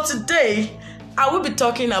it. So today I will be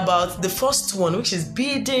talking about the first one, which is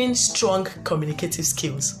building strong communicative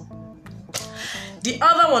skills. The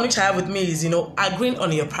other one which I have with me is, agreeing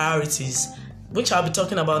on your priorities, which I'll be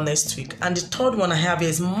talking about next week. And the third one I have here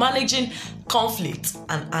is managing conflict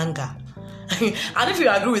and anger. And if you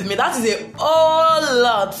agree with me, that is a whole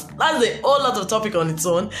lot. That's a whole lot of topic on its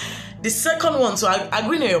own. The second one, so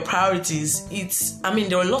agreeing on your priorities,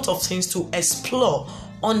 there are a lot of things to explore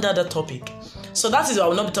under the topic. So that is why I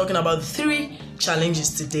will not be talking about 3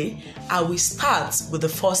 challenges today. I will start with the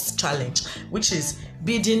first challenge, which is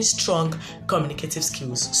building strong communicative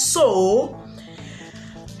skills. So,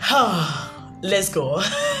 let's go.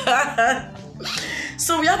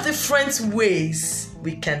 So we have different ways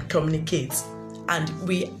we can communicate, and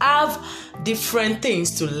we have different things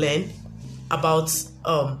to learn about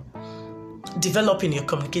developing your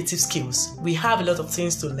communicative skills. We have a lot of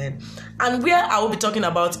things to learn, and where I will be talking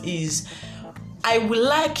about is I would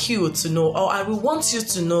like you to know, or I will want you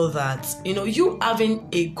to know that, you having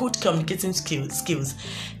a good communicating skills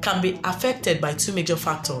can be affected by 2 major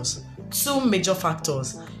factors.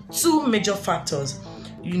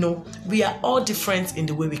 We are all different in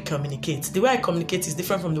the way we communicate. The way I communicate is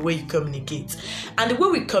different from the way you communicate. And the way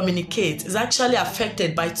we communicate is actually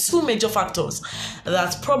affected by 2 major factors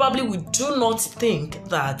that probably we do not think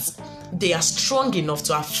that they are strong enough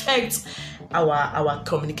to affect our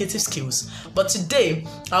communicative skills. But today,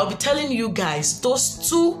 I'll be telling you guys those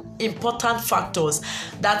 2 important factors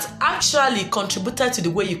that actually contributed to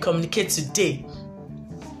the way you communicate today.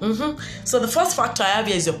 So the first factor I have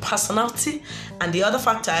here is your personality, and the other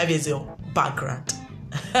factor I have here is your background.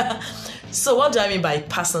 So what do I mean by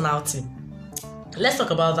personality? Let's talk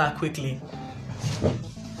about that quickly.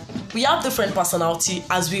 We have different personality,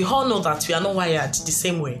 as we all know that we are not wired the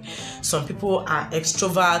same way. Some people are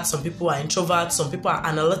extroverts, some people are introverts, some people are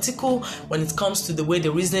analytical when it comes to the way they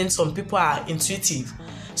reason, some people are intuitive.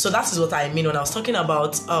 So that is what I mean when I was talking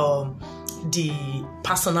about the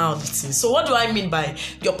personality. So what do I mean by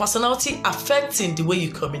your personality affecting the way you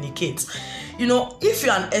communicate? If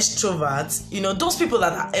you're an extrovert, those people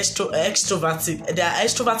that are extroverted, they are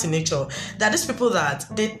extrovert in nature. They are these people that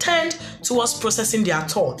they tend towards processing their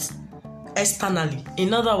thoughts externally.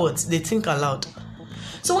 In other words, they think aloud.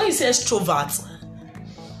 So when you say extrovert,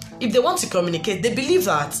 if they want to communicate, they believe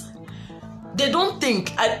that they don't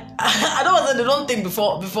think. I don't want to say they don't think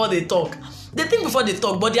before they talk. They think before they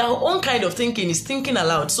talk, but their own kind of thinking is thinking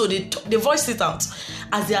aloud. So they voice it out.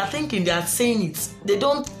 As they are thinking, they are saying it. They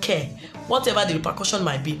don't care whatever the repercussion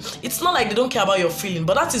might be. It's not like they don't care about your feeling,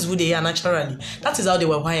 but that is who they are naturally. That is how they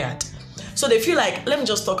were wired. So they feel like, let me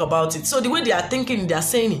just talk about it. So the way they are thinking, they are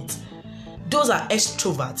saying it. Those are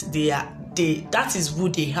extroverts. That is who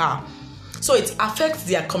they are. So it affects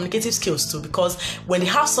their communicative skills too, because when they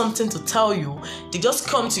have something to tell you, they just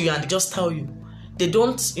come to you and they just tell you. They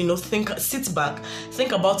don't, sit back,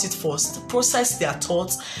 think about it first, process their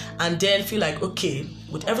thoughts, and then feel like, okay,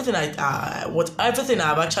 with everything everything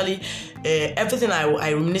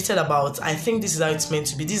I ruminated about, I think this is how it's meant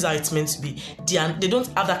to be. This is how it's meant to be. They don't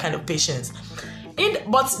have that kind of patience.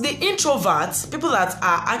 But the introverts, people that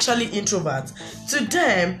are actually introverts, to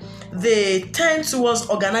them, they tend towards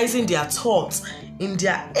organizing their thoughts in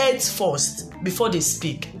their heads first before they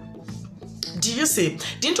speak. Do you see?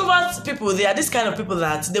 The introvert people, they are this kind of people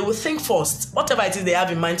that they will think first. Whatever it is they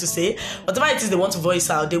have in mind to say, whatever it is they want to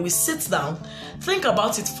voice out, they will sit down, think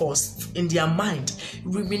about it first in their mind,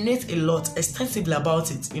 ruminate a lot, extensively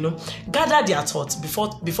about it, gather their thoughts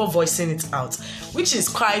before voicing it out, which is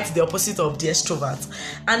quite the opposite of the extrovert.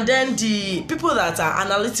 And then the people that are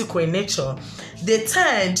analytical in nature, they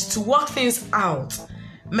tend to work things out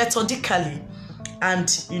methodically, and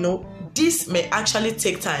this may actually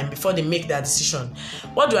take time before they make their decision.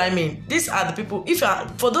 What do I mean? These are the people,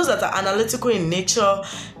 for those that are analytical in nature,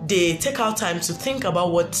 they take out time to think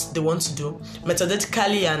about what they want to do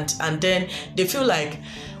methodically, and then they feel like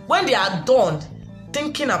when they are done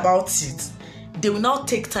thinking about it, they will now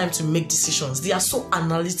take time to make decisions. They are so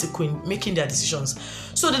analytical in making their decisions.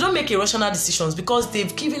 So they don't make irrational decisions because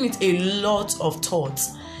they've given it a lot of thought.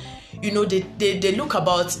 They look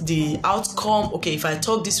about the outcome. Okay, if I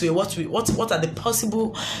talk this way, what are the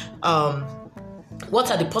possible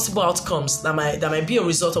outcomes that might be a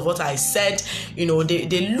result of what I said?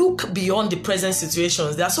 They look beyond the present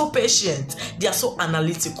situations. They are so patient. They are so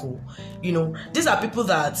analytical. These are people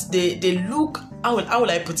that they look. How will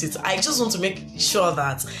I put it? I just want to make sure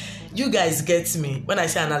that you guys get me when I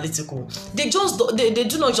say analytical. They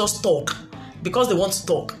do not just talk because they want to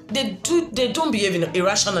talk. They don't behave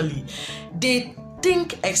irrationally. They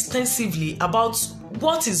think extensively about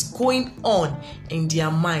what is going on in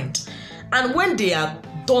their mind. And when they are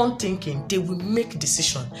done thinking, they will make a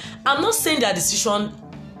decision. I'm not saying their decision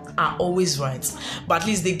are always right, but at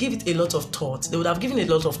least they give it a lot of thought. They would have given a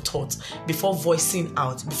lot of thought before voicing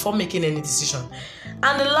out, before making any decision.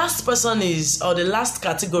 And the last the last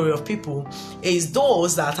category of people is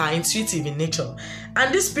those that are intuitive in nature.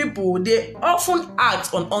 And these people, they often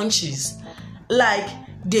act on hunches. Like,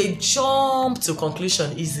 they jump to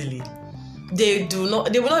conclusion easily. They will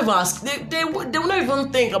not even ask, they will not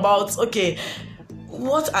even think about, okay,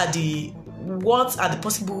 what are the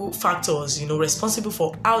possible factors, responsible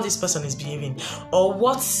for how this person is behaving, or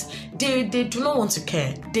what they do not want to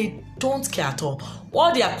care. They don't care at all.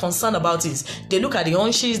 What they are concerned about is they look at the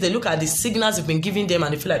hunches, they look at the signals you've been giving them,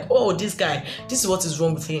 and they feel like, oh, this guy, this is what is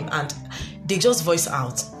wrong with him, and they just voice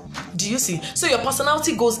out. Do you see? So your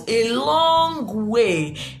personality goes a long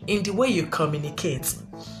way in the way you communicate.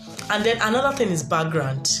 And then another thing is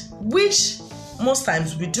background, which most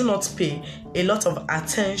times we do not pay a lot of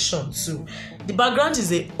attention to. The background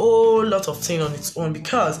is a whole lot of thing on its own,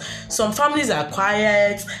 because some families are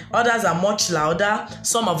quiet, others are much louder,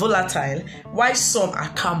 some are volatile, while some are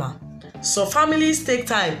calmer. So families take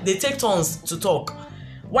time, they take turns to talk,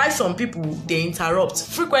 while some people, they interrupt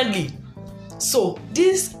frequently. So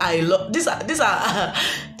these are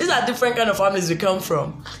different kind of families we come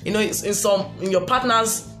from. In your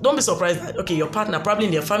partners, don't be surprised that, okay, your partner probably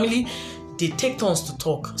in their family, they take turns to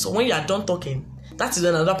talk. So when you are done talking, that is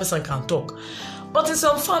when another person can talk. But in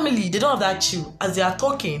some family, they don't have that chill. As they are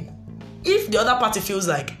talking, if the other party feels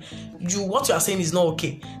like what you are saying is not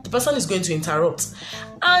okay, the person is going to interrupt.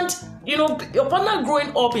 And your partner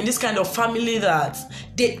growing up in this kind of family that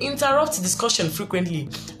they interrupt discussion frequently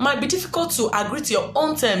might be difficult to agree to your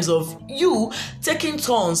own terms of you taking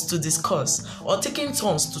turns to discuss or taking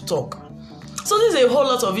turns to talk. So there's a whole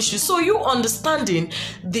lot of issues. So you understanding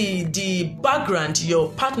the background your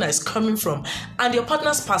partner is coming from and your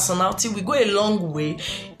partner's personality will go a long way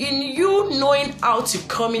in you knowing how to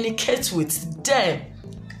communicate with them.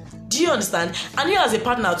 Do you understand? And you as a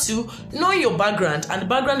partner too, knowing your background and the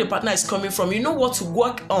background your partner is coming from, you know what to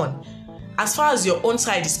work on. As far as your own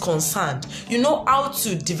side is concerned, you know how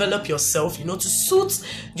to develop yourself, to suit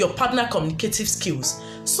your partner communicative skills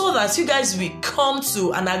so that you guys will come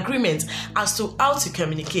to an agreement as to how to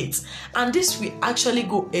communicate. And this will actually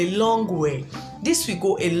go a long way. This will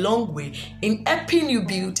go a long way in helping you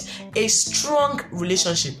build a strong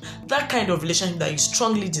relationship, that kind of relationship that you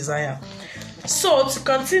strongly desire. So to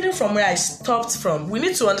continue from where I stopped from, we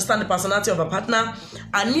need to understand the personality of a partner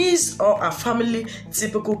and his or her family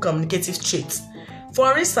typical communicative traits.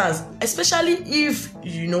 For instance, especially if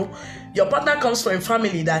your partner comes from a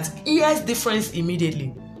family that hears difference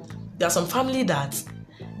immediately. There are some family that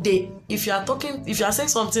if you are saying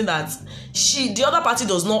something that the other party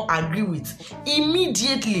does not agree with,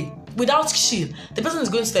 immediately, without shield, the person is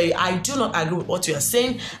going to tell you, I do not agree with what you are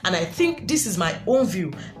saying, and I think this is my own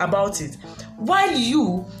view about it. While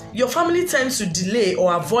your family tends to delay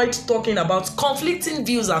or avoid talking about conflicting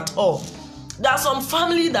views at all. There are some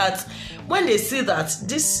family that when they see that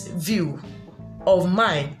this view of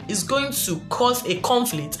mine is going to cause a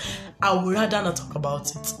conflict, I would rather not talk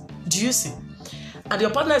about it. Do you see? And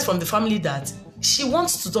your partner is from the family that she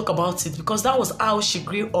wants to talk about it because that was how she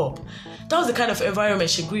grew up. That was the kind of environment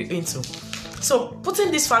she grew into. So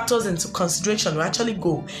putting these factors into consideration will actually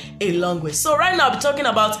go a long way. So right now I'll be talking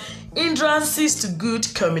about hindrances to good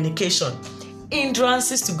communication.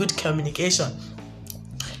 Hindrances to good communication.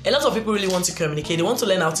 A lot of people really want to communicate. They want to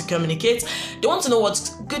learn how to communicate. They want to know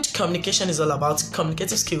what good communication is all about,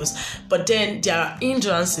 communicative skills. But then there are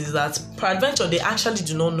hindrances that, peradventure, they actually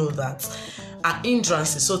do not know that are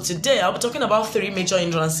hindrances. So today I'll be talking about 3 major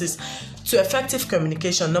hindrances to effective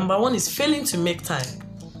communication. Number 1 is failing to make time.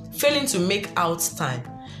 Failing to make out time.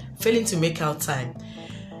 Failing to make out time.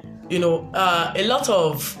 We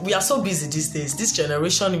are so busy these days. This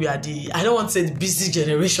generation, I don't want to say the busy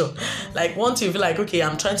generation. Like, want to feel like, okay,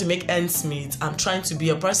 I'm trying to make ends meet. I'm trying to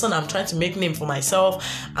be a person. I'm trying to make name for myself.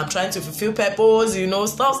 I'm trying to fulfill purpose,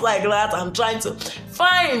 stuff like that. I'm trying to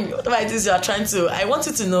find whatever it is you are trying to. I want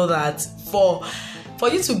you to know that for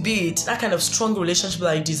you to build that kind of strong relationship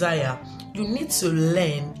that you desire, you need to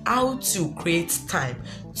learn how to create time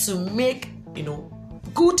to make,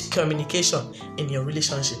 good communication in your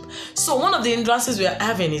relationship. So one of the hindrances we are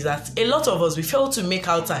having is that a lot of us, we fail to make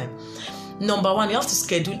out time. Number 1, you have to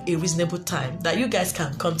schedule a reasonable time that you guys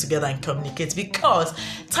can come together and communicate, because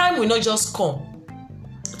time will not just come.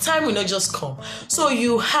 Time will not just come. So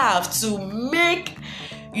you have to make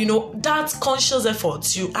that conscious effort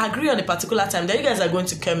to agree on a particular time that you guys are going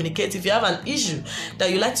to communicate. If you have an issue that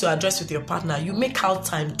you like to address with your partner, you make out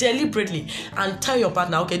time deliberately and tell your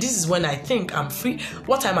partner, okay, this is when I think I'm free.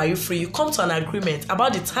 What time are you free? You come to an agreement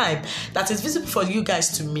about the time that is visible for you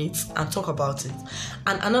guys to meet and talk about it.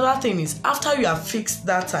 And another thing is, after you have fixed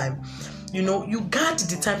that time, you guard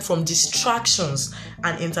the time from distractions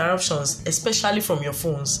and interruptions, especially from your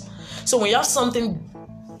phones. So when you have something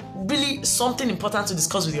important to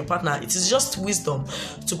discuss with your partner, it is just wisdom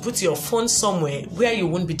to put your phone somewhere where you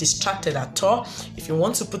won't be distracted at all. If you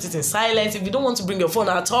want to put it in silence, if you don't want to bring your phone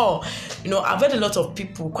at all, I've heard a lot of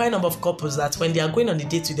people, quite a number of couples, that when they are going on a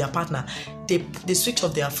date with their partner, they switch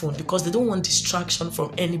off their phone because they don't want distraction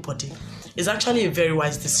from anybody. It's actually a very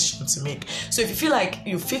wise decision to make. So if you feel like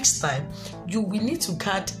you fix time, you will need to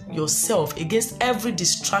guard yourself against every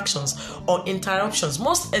distractions or interruptions,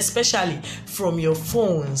 most especially from your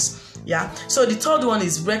phones. Yeah. So the third one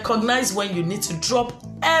is recognize when you need to drop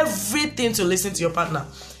everything to listen to your partner.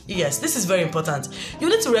 Yes, this is very important. You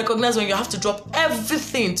need to recognize when you have to drop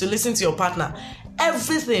everything to listen to your partner.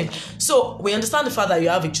 Everything. So we understand the fact that you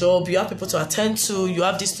have a job, you have people to attend to, you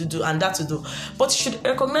have this to do and that to do. But you should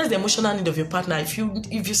recognize the emotional need of your partner. If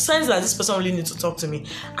you sense that this person really needs to talk to me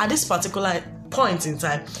at this particular point in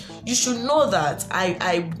time, you should know that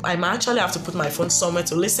I might actually have to put my phone somewhere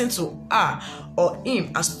to listen to her or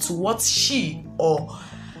him as to what she or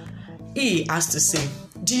he has to say.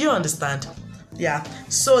 Do you understand? Yeah.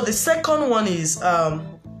 So the second one is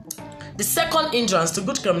the second hindrance to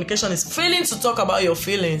good communication is failing to talk about your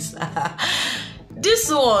feelings.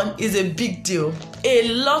 This one is a big deal. A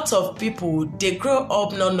lot of people, they grow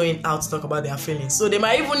up not knowing how to talk about their feelings. So they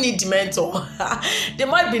might even need the mentor. They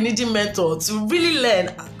might be needing mentor to really learn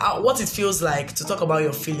what it feels like to talk about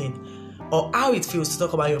your feeling, or how it feels to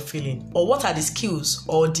talk about your feeling, or what are the skills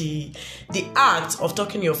or the act of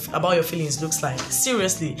talking about your feelings looks like.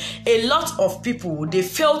 Seriously, a lot of people, they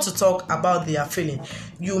fail to talk about their feeling.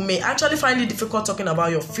 You may actually find it difficult talking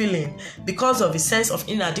about your feeling because of a sense of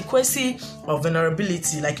inadequacy or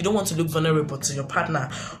vulnerability, like you don't want to look vulnerable to your partner,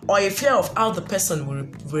 or a fear of how the person will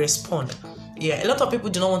respond. Yeah, a lot of people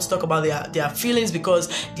do not want to talk about their feelings because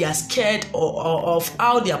they are scared of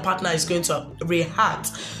how their partner is going to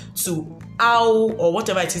react to how or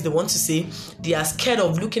whatever it is they want to say. They are scared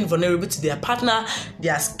of looking vulnerable to their partner. They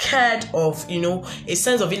are scared of, a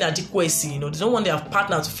sense of inadequacy. They don't want their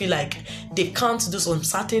partner to feel like they can't do some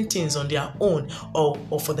certain things on their own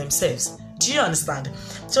or for themselves. Do you understand?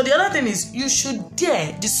 So the other thing is, you should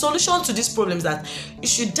dare. The solution to this problem is that you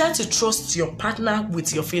should dare to trust your partner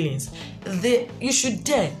with your feelings. You should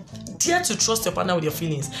dare to trust your partner with your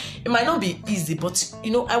feelings. It might not be easy, but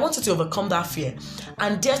I want you to overcome that fear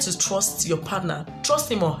and dare to trust your partner.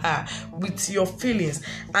 Trust him or her with your feelings.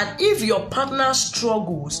 And if your partner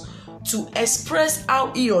struggles to express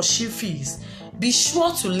how he or she feels, Be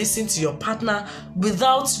sure to listen to your partner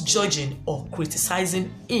without judging or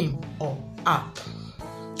criticizing him or her.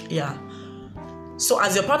 Yeah. So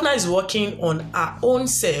as your partner is working on her own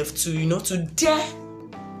self to dare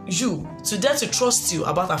to trust you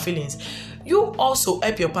about her feelings, you also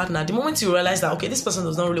help your partner. The moment you realize that, okay, this person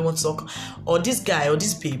does not really want to talk, or this guy or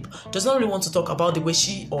this babe does not really want to talk about the way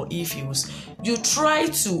she or he feels, you try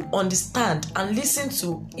to understand and listen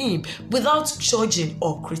to him without judging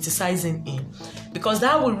or criticizing him, because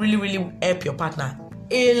that will really, really help your partner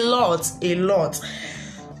a lot.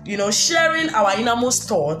 Sharing our innermost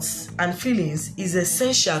thoughts and feelings is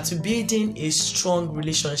essential to building a strong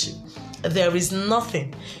relationship. There is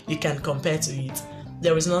nothing you can compare to it.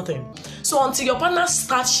 There is nothing. So until your partner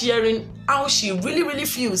starts sharing how she really, really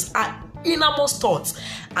feels, her innermost thoughts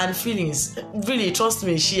and feelings, really, trust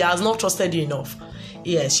me, she has not trusted you enough.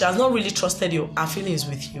 Yes, she has not really trusted her feelings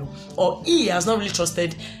with you, or he has not really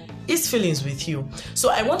trusted his feelings with you. So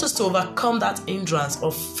I want us to overcome that hindrance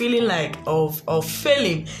of feeling of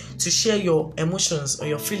failing to share your emotions or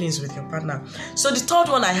your feelings with your partner. So the third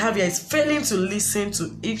one I have here is failing to listen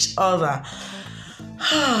to each other.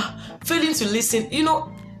 Failing to listen,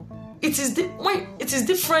 it is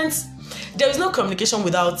different. There is no communication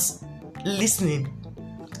without listening,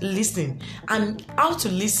 and how to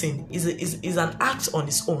listen is an act on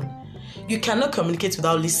its own. You cannot communicate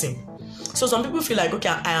without listening. So some people feel like, okay,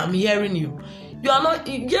 I am hearing you. You are not.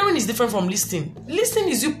 Hearing is different from listening. Listening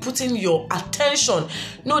is you putting your attention,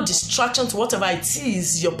 no distraction, to whatever it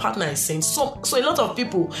is your partner is saying. So a lot of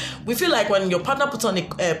people, we feel like when your partner puts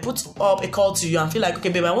up a call to you and feel like, okay,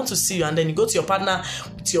 babe, I want to see you, and then you go to your partner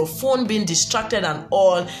with your phone being distracted and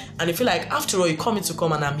all, and you feel like, after all, you come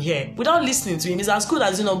and I'm here, without listening to him. It's as good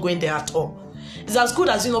as you not going there at all. It's as good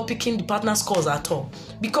as you not picking the partner's calls at all,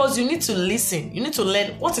 because you need to listen. You need to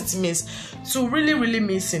learn what it means to really, really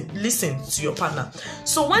listen to your partner.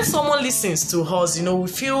 So when someone listens to us, we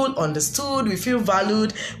feel understood, we feel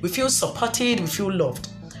valued, we feel supported, we feel loved.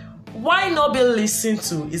 Why not be listened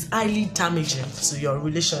to is highly damaging to your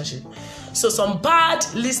relationship. So some bad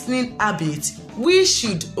listening habits we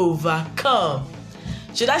should overcome.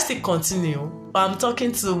 Should I still continue? I'm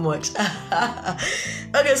talking too much.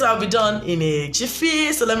 Okay, so I'll be done in a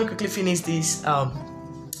jiffy. So let me quickly finish this.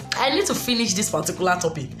 I need to finish this particular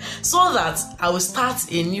topic so that I will start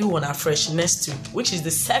a new one afresh next week, which is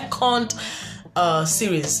the second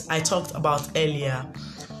series I talked about earlier.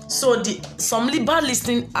 So some bad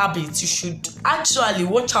listening habits you should actually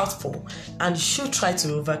watch out for and you should try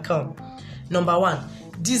to overcome. Number 1,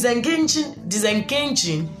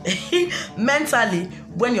 disengaging mentally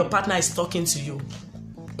when your partner is talking to you.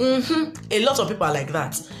 A lot of people are like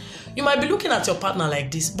that. You might be looking at your partner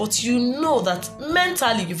like this, but you know that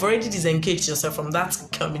mentally you've already disengaged yourself from that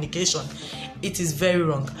communication. It is very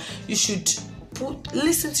wrong. You should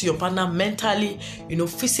listen to your partner mentally,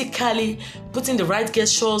 physically, putting the right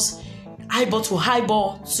gestures, eyeball to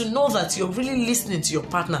eyeball, to know that you're really listening to your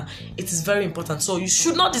partner. It is very important. So you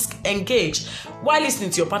should not disengage while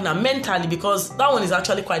listening to your partner mentally, because that one is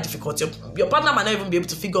actually quite difficult. Your partner might not even be able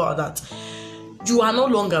to figure out that you are no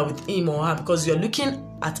longer with him or her, because you're looking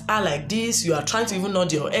at her like this, you are trying to even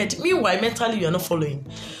nod your head. Meanwhile, mentally, you are not following.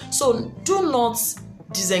 So do not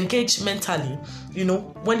disengage mentally,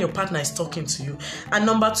 when your partner is talking to you. And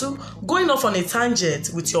number 2, going off on a tangent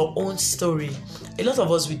with your own story. A lot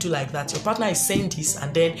of us, we do like that. Your partner is saying this,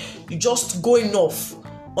 and then you just going off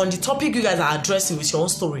on the topic you guys are addressing with your own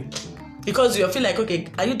story. Because you feel like, okay,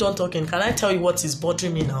 are you done talking? Can I tell you what is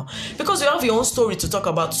bothering me now? Because you have your own story to talk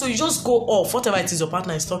about. So you just go off whatever it is your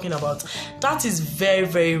partner is talking about. That is very,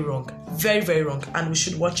 very wrong. Very, very wrong. And we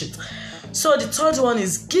should watch it. So the third one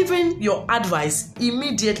is giving your advice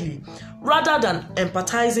immediately rather than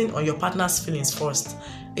empathizing on your partner's feelings first.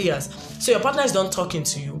 Yes. So your partner is done talking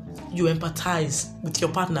to you. You empathize with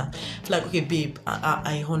your partner. Like, okay, babe,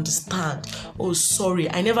 I understand. Oh, sorry,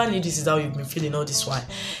 I never knew this is how you've been feeling all this while.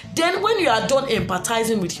 Then when you are done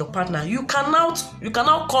empathizing with your partner, you can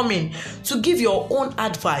now come in to give your own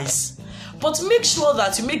advice. But make sure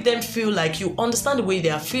that you make them feel like you understand the way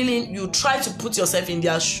they are feeling. You try to put yourself in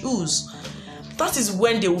their shoes. That is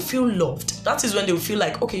when they will feel loved. That is when they will feel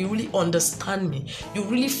like, okay, you really understand me. You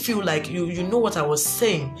really feel like you know what I was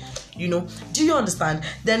saying. Do you understand?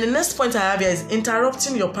 Then the next point I have here is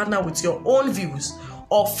interrupting your partner with your own views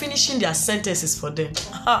or finishing their sentences for them.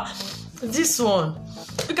 This one,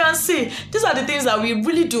 you can see, these are the things that we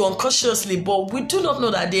really do unconsciously, but we do not know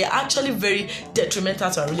that they are actually very detrimental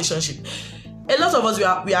to our relationship. A lot of us, we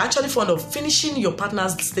are actually fond of finishing your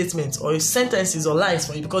partner's statements or sentences or lines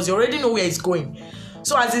for you, because you already know where it's going.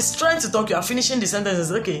 So as he's trying to talk, you are finishing the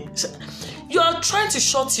sentences. Okay, you are trying to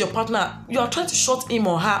shut your partner, you are trying to shut him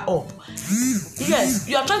or her up. Yes,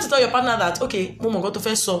 you are trying to tell your partner that, okay, Momo got to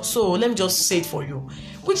first so let me just say it for you,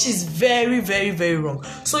 which is very, very, very wrong.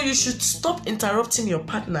 So you should stop interrupting your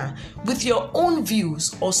partner with your own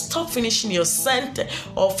views, or stop finishing your sentence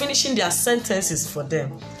or finishing their sentences for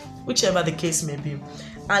them, whichever the case may be.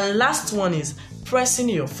 And last one is pressing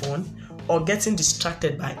your phone or getting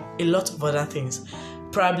distracted by a lot of other things.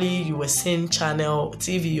 Probably you were seeing channel,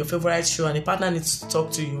 TV, your favorite show, and a partner needs to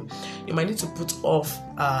talk to you. You might need to put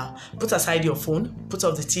aside your phone, put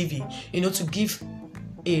off the TV, to give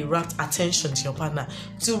a rapt attention to your partner,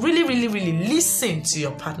 to really, really, really listen to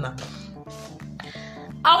your partner.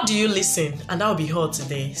 How do you listen? And that will be all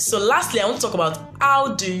today. So lastly, I want to talk about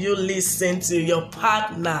how do you listen to your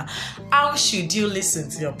partner? How should you listen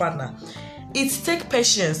to your partner? It takes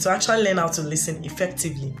patience to actually learn how to listen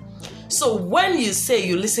effectively. So when you say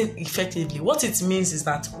you listen effectively, what it means is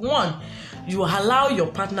that, one, you allow your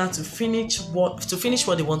partner to finish what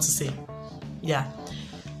they want to say. Yeah.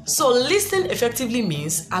 So listening effectively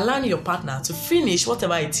means allowing your partner to finish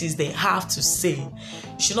whatever it is they have to say.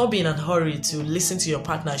 You should not be in a hurry to listen to your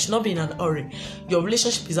partner. You should not be in a hurry. Your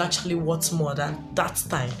relationship is actually worth more than that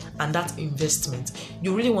time and that investment.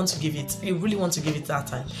 You really want to give it. You really want to give it that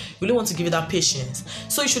time. You really want to give it that patience.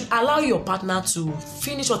 So you should allow your partner to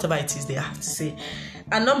finish whatever it is they have to say.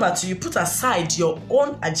 And number two, you put aside your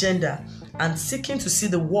own agenda and seeking to see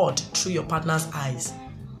the world through your partner's eyes.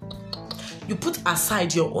 You put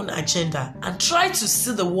aside your own agenda and try to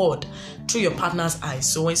see the world through your partner's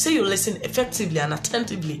eyes. So when you say you listen effectively and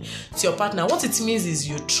attentively to your partner, what it means is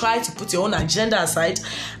you try to put your own agenda aside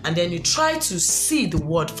and then you try to see the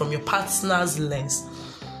world from your partner's lens.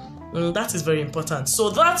 That is very important. So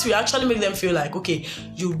that will actually make them feel like, okay,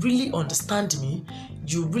 you really understand me,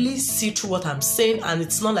 you really see through what I'm saying, and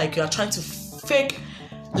it's not like you are trying to fake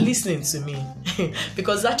listening to me.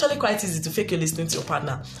 Because it's actually quite easy to fake you listening to your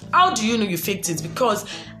partner. How do you know you faked it? Because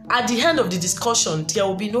at the end of the discussion, there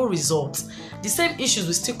will be no result. The same issues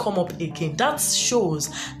will still come up again. That shows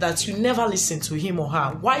that you never listened to him or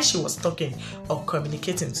her while she was talking or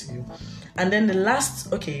communicating to you. And then the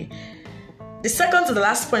second to the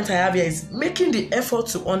last point I have here is making the effort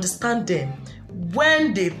to understand them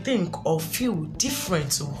when they think or feel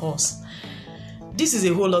different to us. This is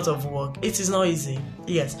a whole lot of work. It is not easy.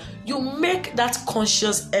 Yes, you make that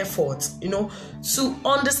conscious effort, to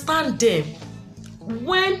understand them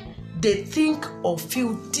when they think or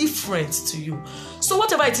feel different to you. So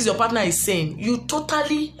whatever it is your partner is saying, you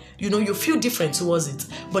totally, you feel different towards it.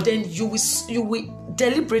 But then you will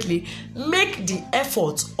deliberately make the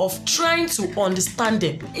effort of trying to understand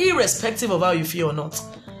them, irrespective of how you feel or not.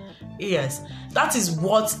 Yes, that is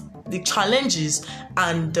what the challenges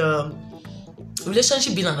and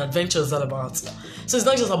relationship being an adventure is all about. So it's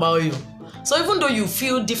not just about you. So even though you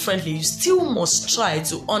feel differently, you still must try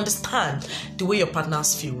to understand the way your partner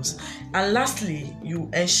feels. And lastly, you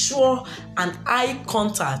ensure an eye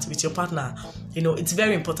contact with your partner. It's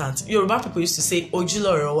very important. Yoruba people used to say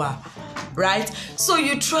Ojulorowa, right? So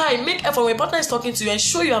you make effort when your partner is talking to you,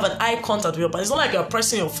 ensure you have an eye contact with your partner. It's not like you're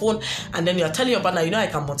pressing your phone and then you're telling your partner, I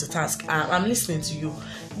can multitask. I'm listening to you.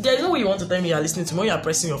 There's no way you want to tell me you're listening to me when you're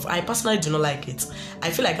pressing your phone. I personally do not like it. I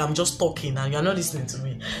feel like I'm just talking and you're not listening to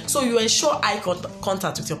me. So you ensure eye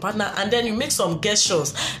contact with your partner, and then you make some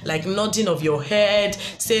gestures like nodding of your head,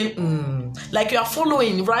 saying like you are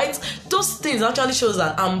following, right? Those things actually shows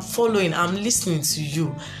that I'm following, I'm listening to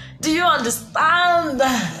you. Do you understand?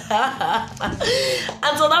 And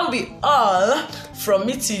so that will be all from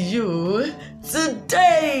me to you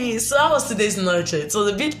today. So that was today's nurture. It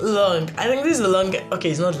was a bit long. I think this is the longest.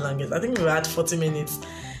 Okay, it's not the longest. I think we had 40 minutes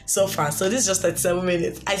so far. So this is just 37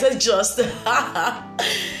 minutes. I said just.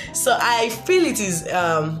 So I feel it is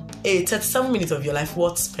a 37 minutes of your life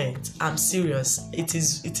worth spent. I'm serious. It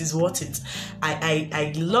is worth it.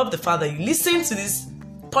 I love the fact that you listen to this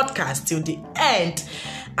podcast till the end.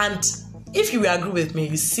 And if you will agree with me,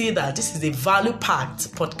 you see that this is a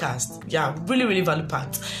value-packed podcast. Yeah, really, really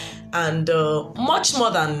value-packed. And much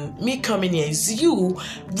more than me coming here is you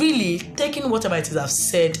really taking whatever it is I've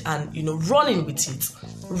said and, running with it.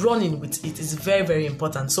 Running with it is very, very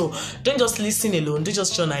important. So don't just listen alone. Don't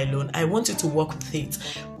just journal alone. I want you to work with it.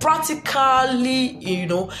 Practically,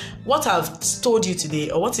 what I've told you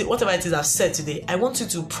today or whatever it is I've said today, I want you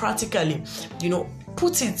to practically,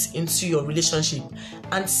 put it into your relationship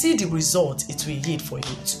and see the result it will yield for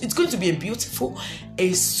you. It's going to be a beautiful,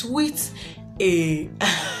 a sweet,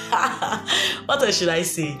 what else should I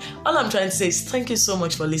say? All I'm trying to say is thank you so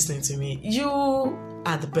much for listening to me. You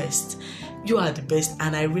are the best. You are the best,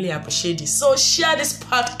 and I really appreciate this. So share this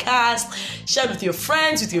podcast, share it with your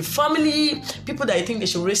friends, with your family, people that you think they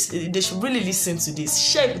should really listen to this.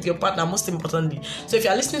 Share it with your partner, most importantly. So if you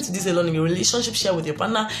are listening to this alone in your relationship, share with your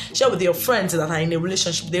partner, share with your friends that are in a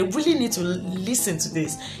relationship. They really need to listen to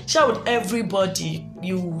this. Share with everybody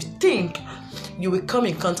you think you will come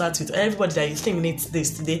in contact with, everybody that you think needs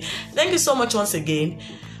this today. Thank you so much once again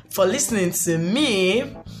for listening to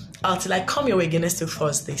me. Until I come your way again next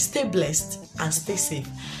Thursday, stay blessed and stay safe.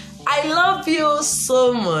 I love you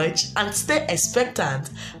so much, and stay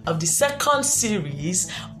expectant of the second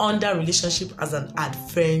series under relationship as an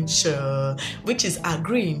adventure, which is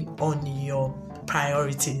agreeing on your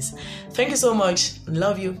priorities. Thank you so much.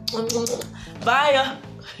 Love you. Bye.